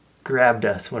grabbed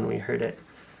us when we heard it.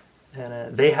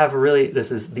 And they have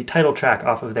this is the title track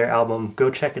off of their album. Go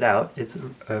check it out. It's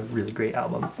a really great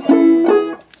album.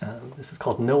 This is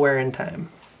called Nowhere in Time.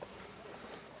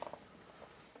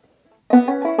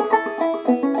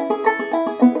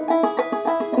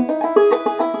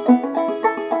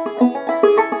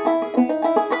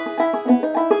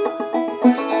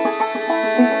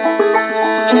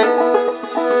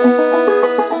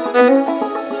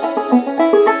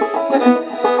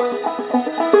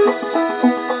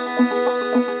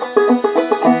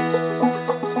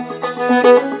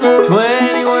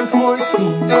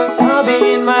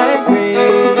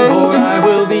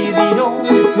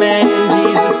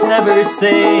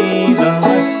 Saved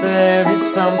unless there is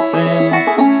something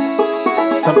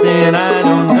I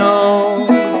don't know.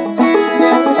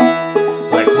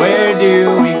 Like, where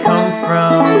do we come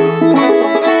from?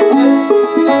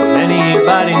 Does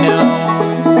anybody know?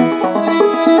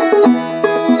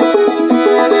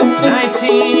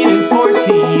 19 and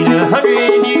 14,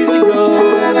 100 years ago,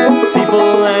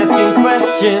 people asking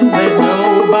questions that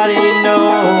nobody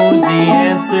knows the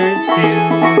answers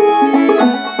to.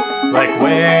 Like,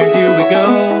 where do we go?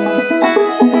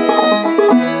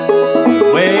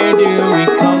 Where do we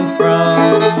come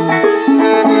from?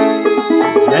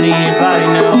 Does anybody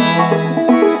know?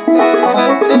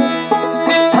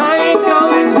 I ain't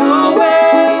going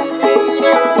nowhere,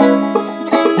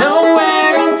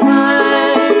 nowhere in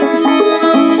time.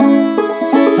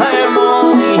 I am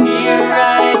only here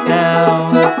right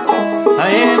now. I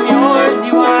am yours,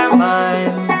 you are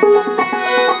mine.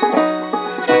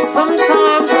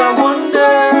 Sometimes I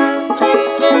wonder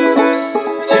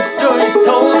if stories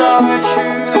told are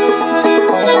true.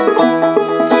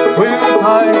 We're a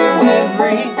part of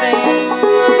everything,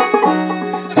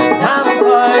 and I'm a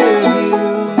part of you.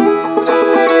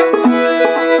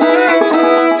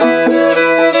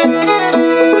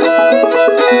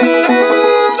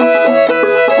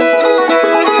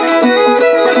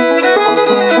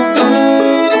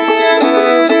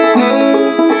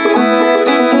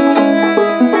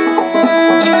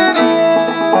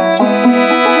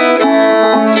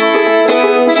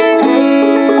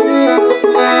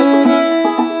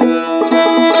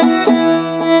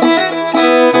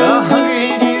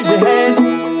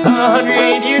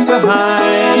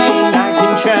 Behind. I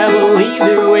can travel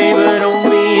either way, but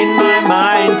only in my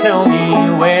mind. Tell me,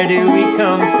 where do we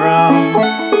come from?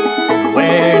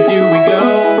 Where do we go?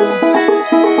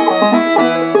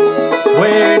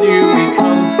 Where do we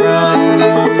come from?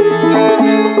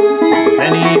 Does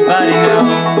anybody know?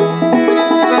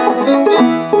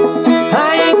 I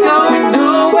ain't going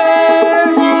nowhere,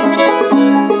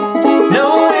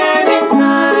 nowhere in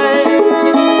time.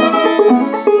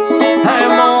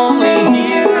 I'm only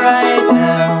here right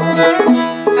now.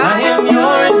 I am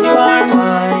yours, you are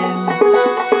mine.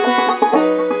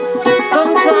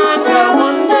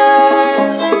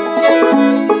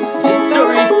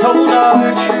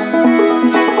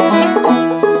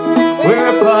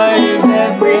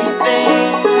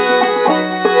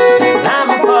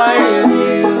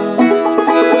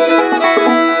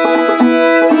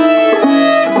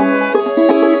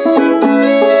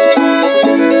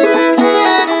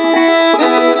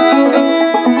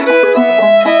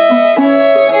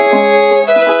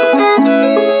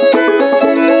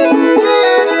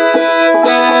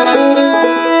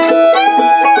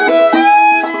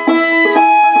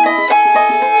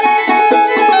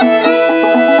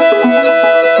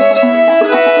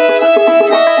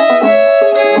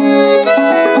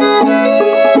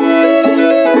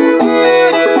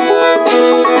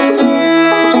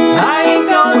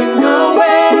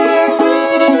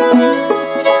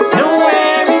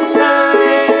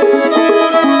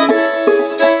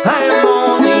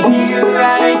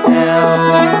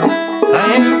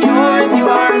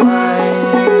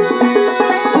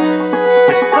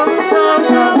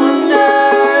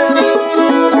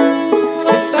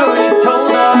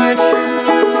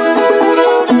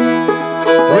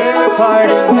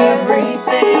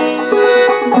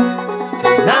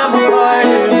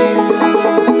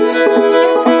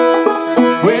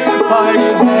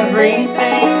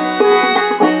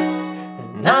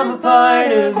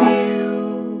 of you.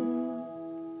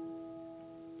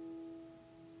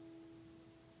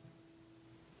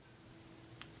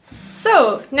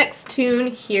 So, next tune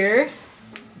here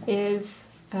is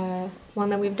one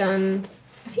that we've done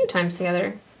a few times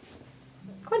together.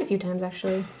 Quite a few times,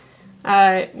 actually.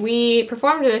 We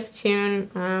performed this tune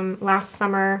last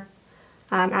summer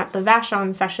at the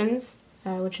Vashon Sessions,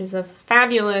 which is a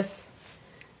fabulous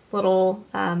little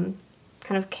kind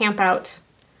of camp out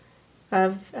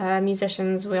of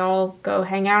musicians. We all go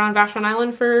hang out on Vashon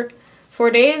Island for 4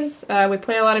 days. We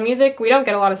play a lot of music. We don't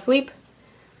get a lot of sleep.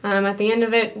 At the end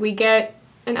of it, we get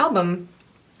an album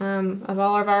of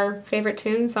all of our favorite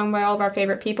tunes sung by all of our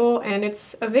favorite people, and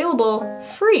it's available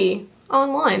free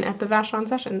online at the Vashon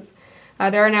Sessions.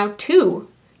 There are now 2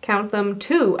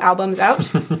 albums out,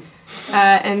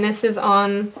 and this is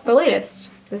on the latest.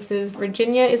 This is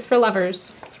Virginia is for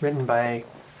Lovers. It's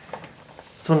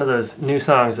one of those new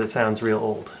songs that sounds real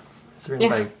old. It's written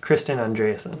by Kristen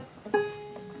Andreasen.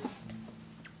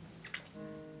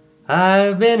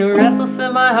 I've been restless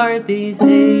in my heart these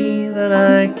days, and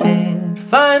I can't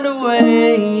find a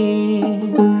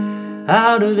way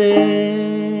out of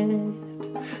it.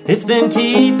 It's been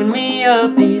keeping me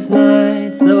up these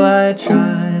nights, though I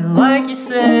try, like you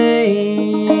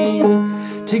say,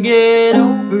 to get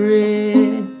over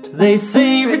it. They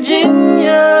say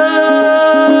Virginia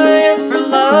is for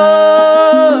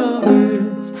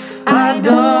lovers. I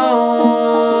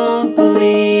don't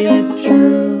believe it's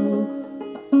true.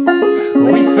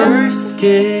 We first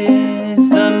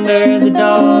kissed under the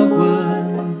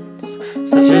dogwoods,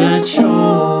 such a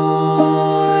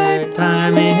short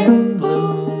time in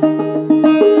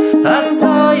bloom. I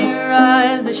saw your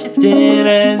eyes, they shifted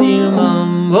as you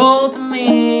mumbled to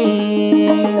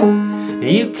me,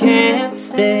 you can't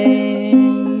stay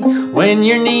when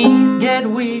your knees get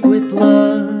weak with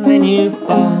love and you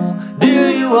fall. Do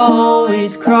you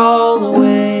always crawl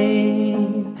away?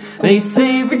 They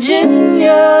say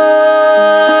Virginia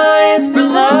is for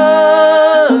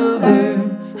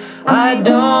lovers. I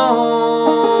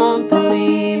don't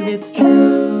believe it's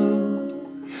true.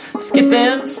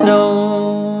 Skipping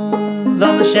stones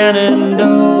on the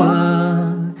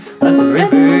Shenandoah, let the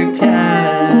river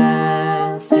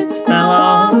cast its spell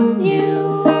on you.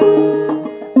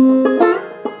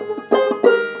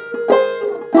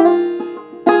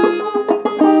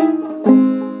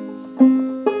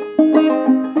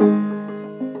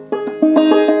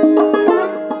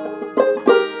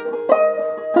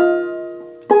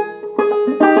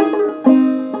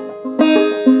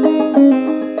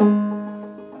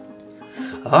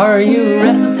 Are you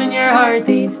restless in your heart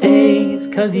these days,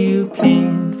 'cause you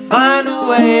can't find a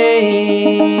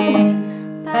way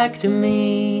back to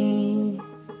me?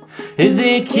 Is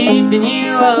it keeping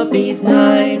you up these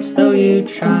nights, though you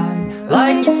try,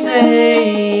 like you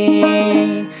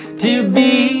say, to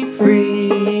be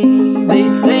free? They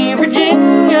say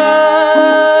Virginia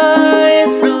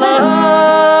is for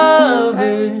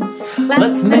lovers.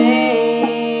 Let's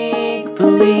make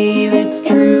believe it's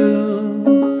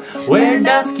true. Where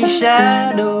dusky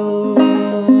shadows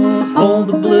hold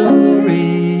the Blue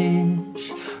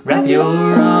Ridge, wrap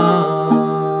your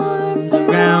arms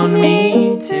around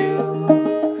me too.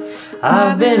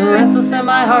 I've been restless in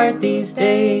my heart these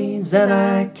days, and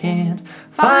I can't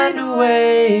find a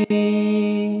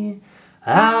way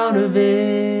out of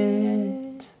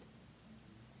it.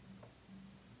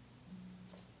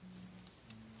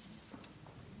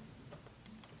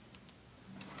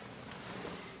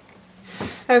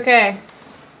 Okay,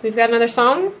 we've got another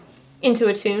song, Into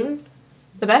a Tune,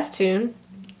 the best tune,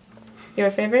 your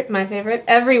favorite, my favorite,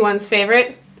 everyone's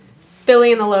favorite,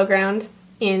 Billy in the Low Ground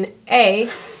in A,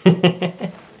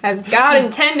 as God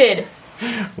intended.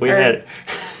 We had...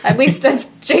 At least as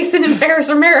Jason and Ferris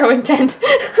Romero intend.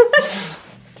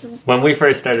 When we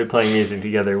first started playing music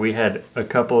together, we had a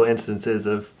couple instances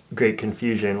of great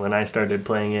confusion when I started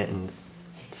playing it in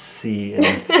C and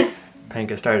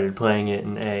Panka started playing it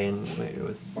in A, and it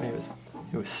was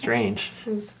strange.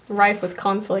 It was rife with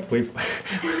conflict.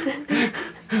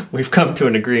 We've come to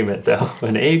an agreement, though,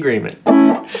 an agreement.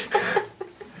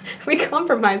 We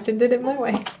compromised and did it my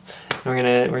way. We're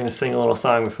gonna sing a little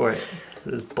song before it.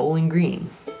 This is Bowling Green.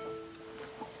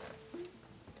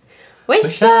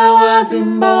 Wish I was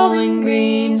in Bowling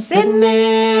Green, sitting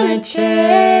in a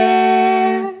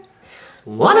chair.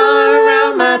 One arm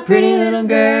around my pretty little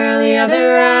girl, the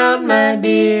other around my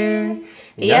dear,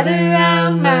 the other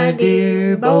around my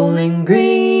dear Bowling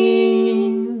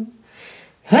Green.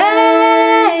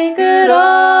 Hey, good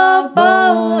old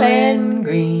Bowling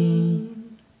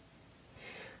Green.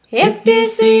 If you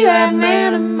see that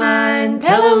man of mine,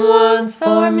 tell him once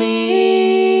for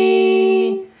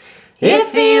me. If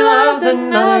if he loves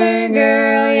another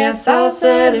girl, yes, I'll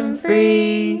set him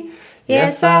free.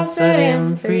 Yes, I'll set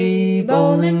him free,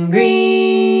 Bowling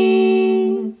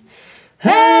Green.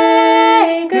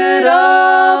 Hey, good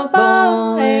old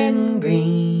Bowling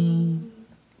Green.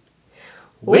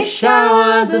 Wish I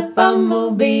was a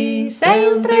bumblebee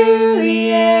sailing through the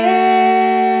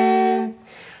air.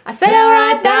 I sail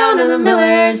right down to the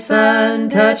miller's son,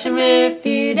 touch him if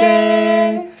you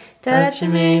dare. Touch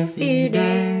him if you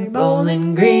dare,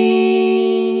 Bowling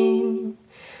Green.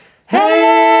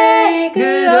 Hey,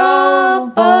 good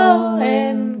old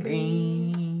Bowling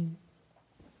Green.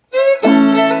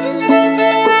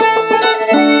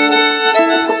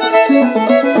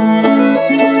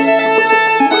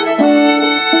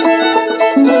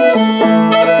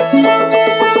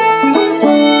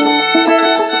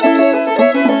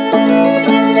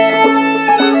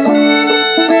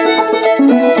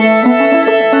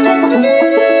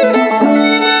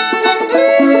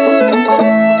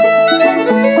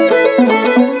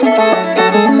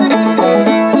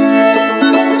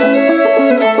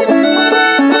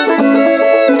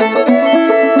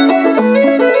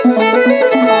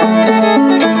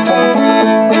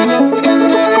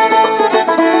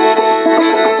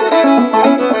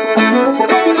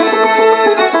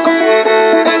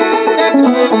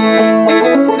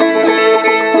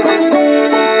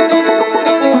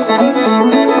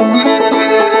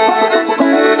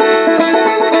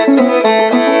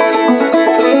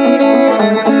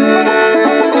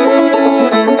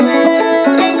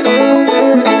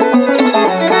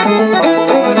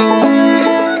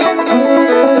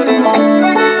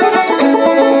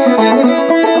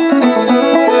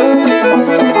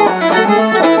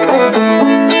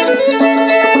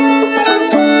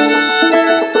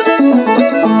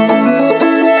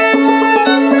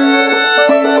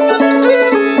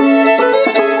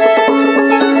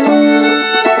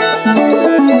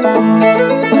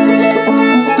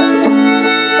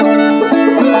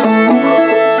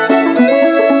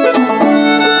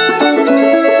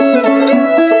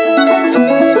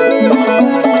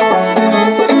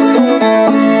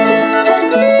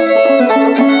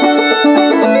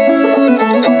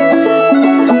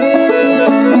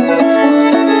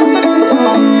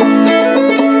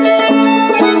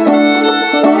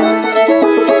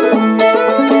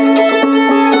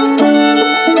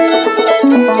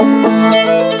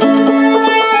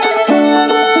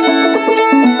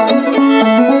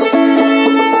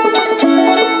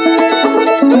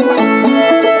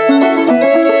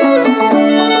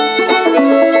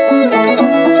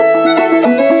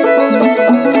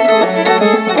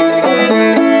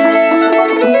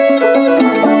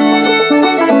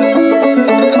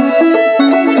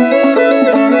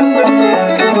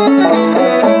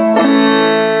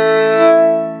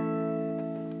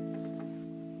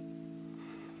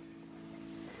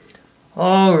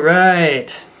 All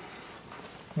right.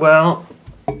 Well,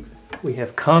 we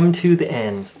have come to the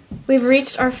end. We've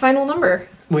reached our final number.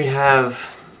 We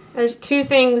have... There's two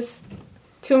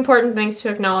important things to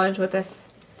acknowledge with this.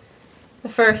 The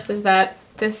first is that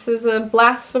this is a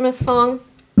blasphemous song.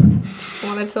 Just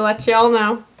wanted to let y'all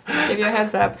know. Give you a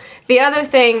heads up. The other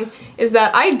thing is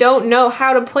that I don't know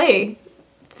how to play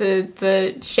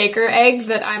the shaker egg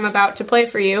that I'm about to play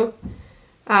for you.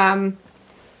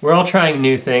 We're all trying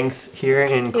new things here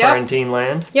in quarantine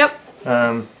land. Yep.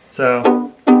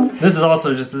 So this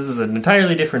is an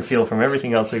entirely different feel from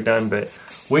everything else we've done, but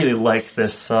we really like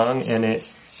this song, and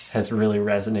it has really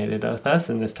resonated with us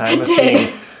in this time of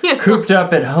being cooped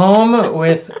up at home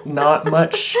with not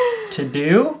much to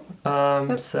do.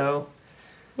 So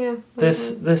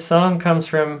this song comes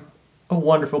from a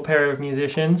wonderful pair of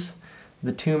musicians,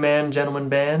 the Two-Man Gentleman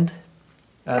Band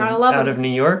out of New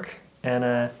York,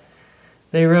 and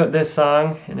they wrote this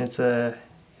song, and it's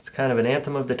kind of an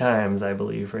anthem of the times, I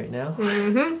believe, right now.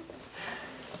 Mm-hmm.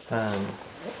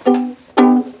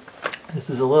 This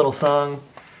is a little song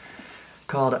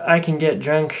called I Can Get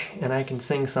Drunk and I Can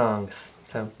Sing Songs.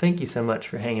 So thank you so much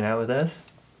for hanging out with us.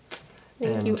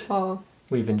 Thank you all.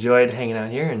 We've enjoyed hanging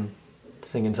out here and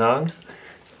singing songs.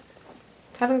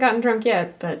 Haven't gotten drunk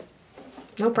yet, but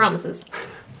no promises.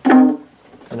 The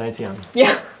night's young.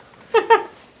 Yeah.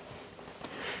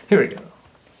 Here we go.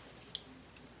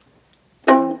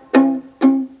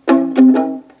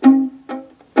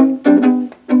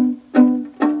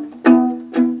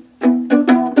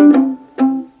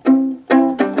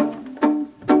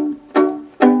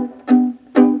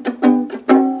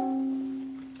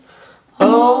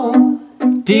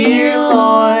 Dear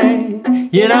Lord,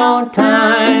 you know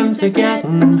times are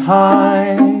getting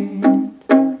hard.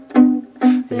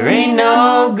 There ain't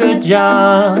no good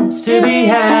jobs to be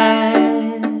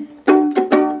had.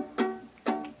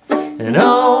 And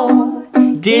oh,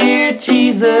 dear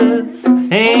Jesus,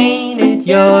 ain't it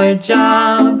your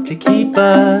job to keep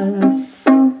us?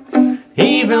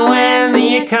 Even when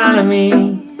the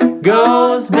economy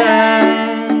goes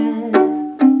bad,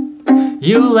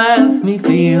 you left me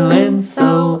feeling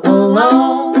so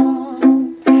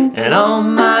alone. And all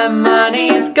my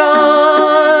money's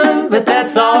gone, but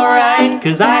that's alright,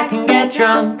 'cause I can get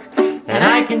drunk and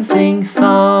I can sing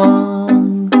songs.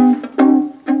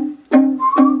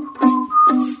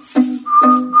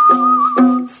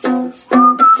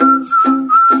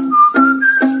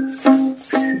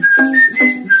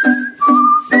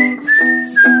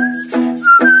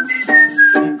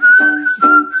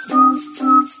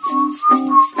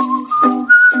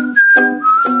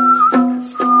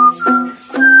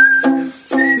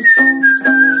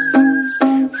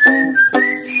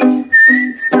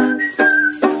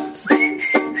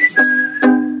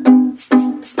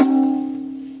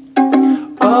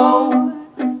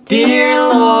 Dear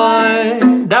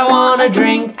Lord, I want a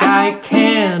drink I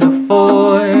can't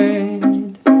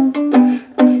afford.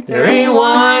 There ain't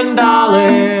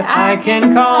 $1 I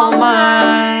can call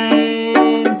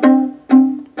mine.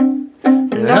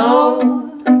 And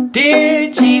oh,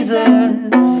 dear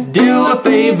Jesus, do a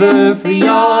favor for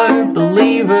your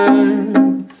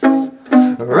believers.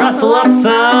 Rustle up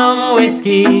some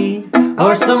whiskey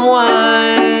or some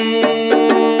wine.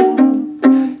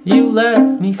 You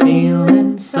left me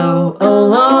feeling so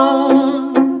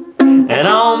alone, and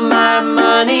all my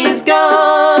money's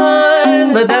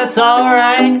gone, but that's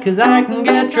alright, 'cause I can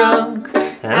get drunk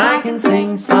and I can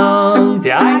sing songs.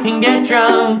 Yeah, I can get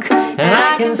drunk and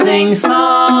I can sing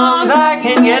songs. I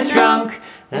can get drunk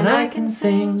and I can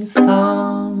sing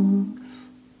songs.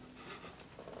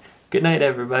 Good night,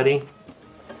 everybody.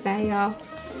 Bye, y'all.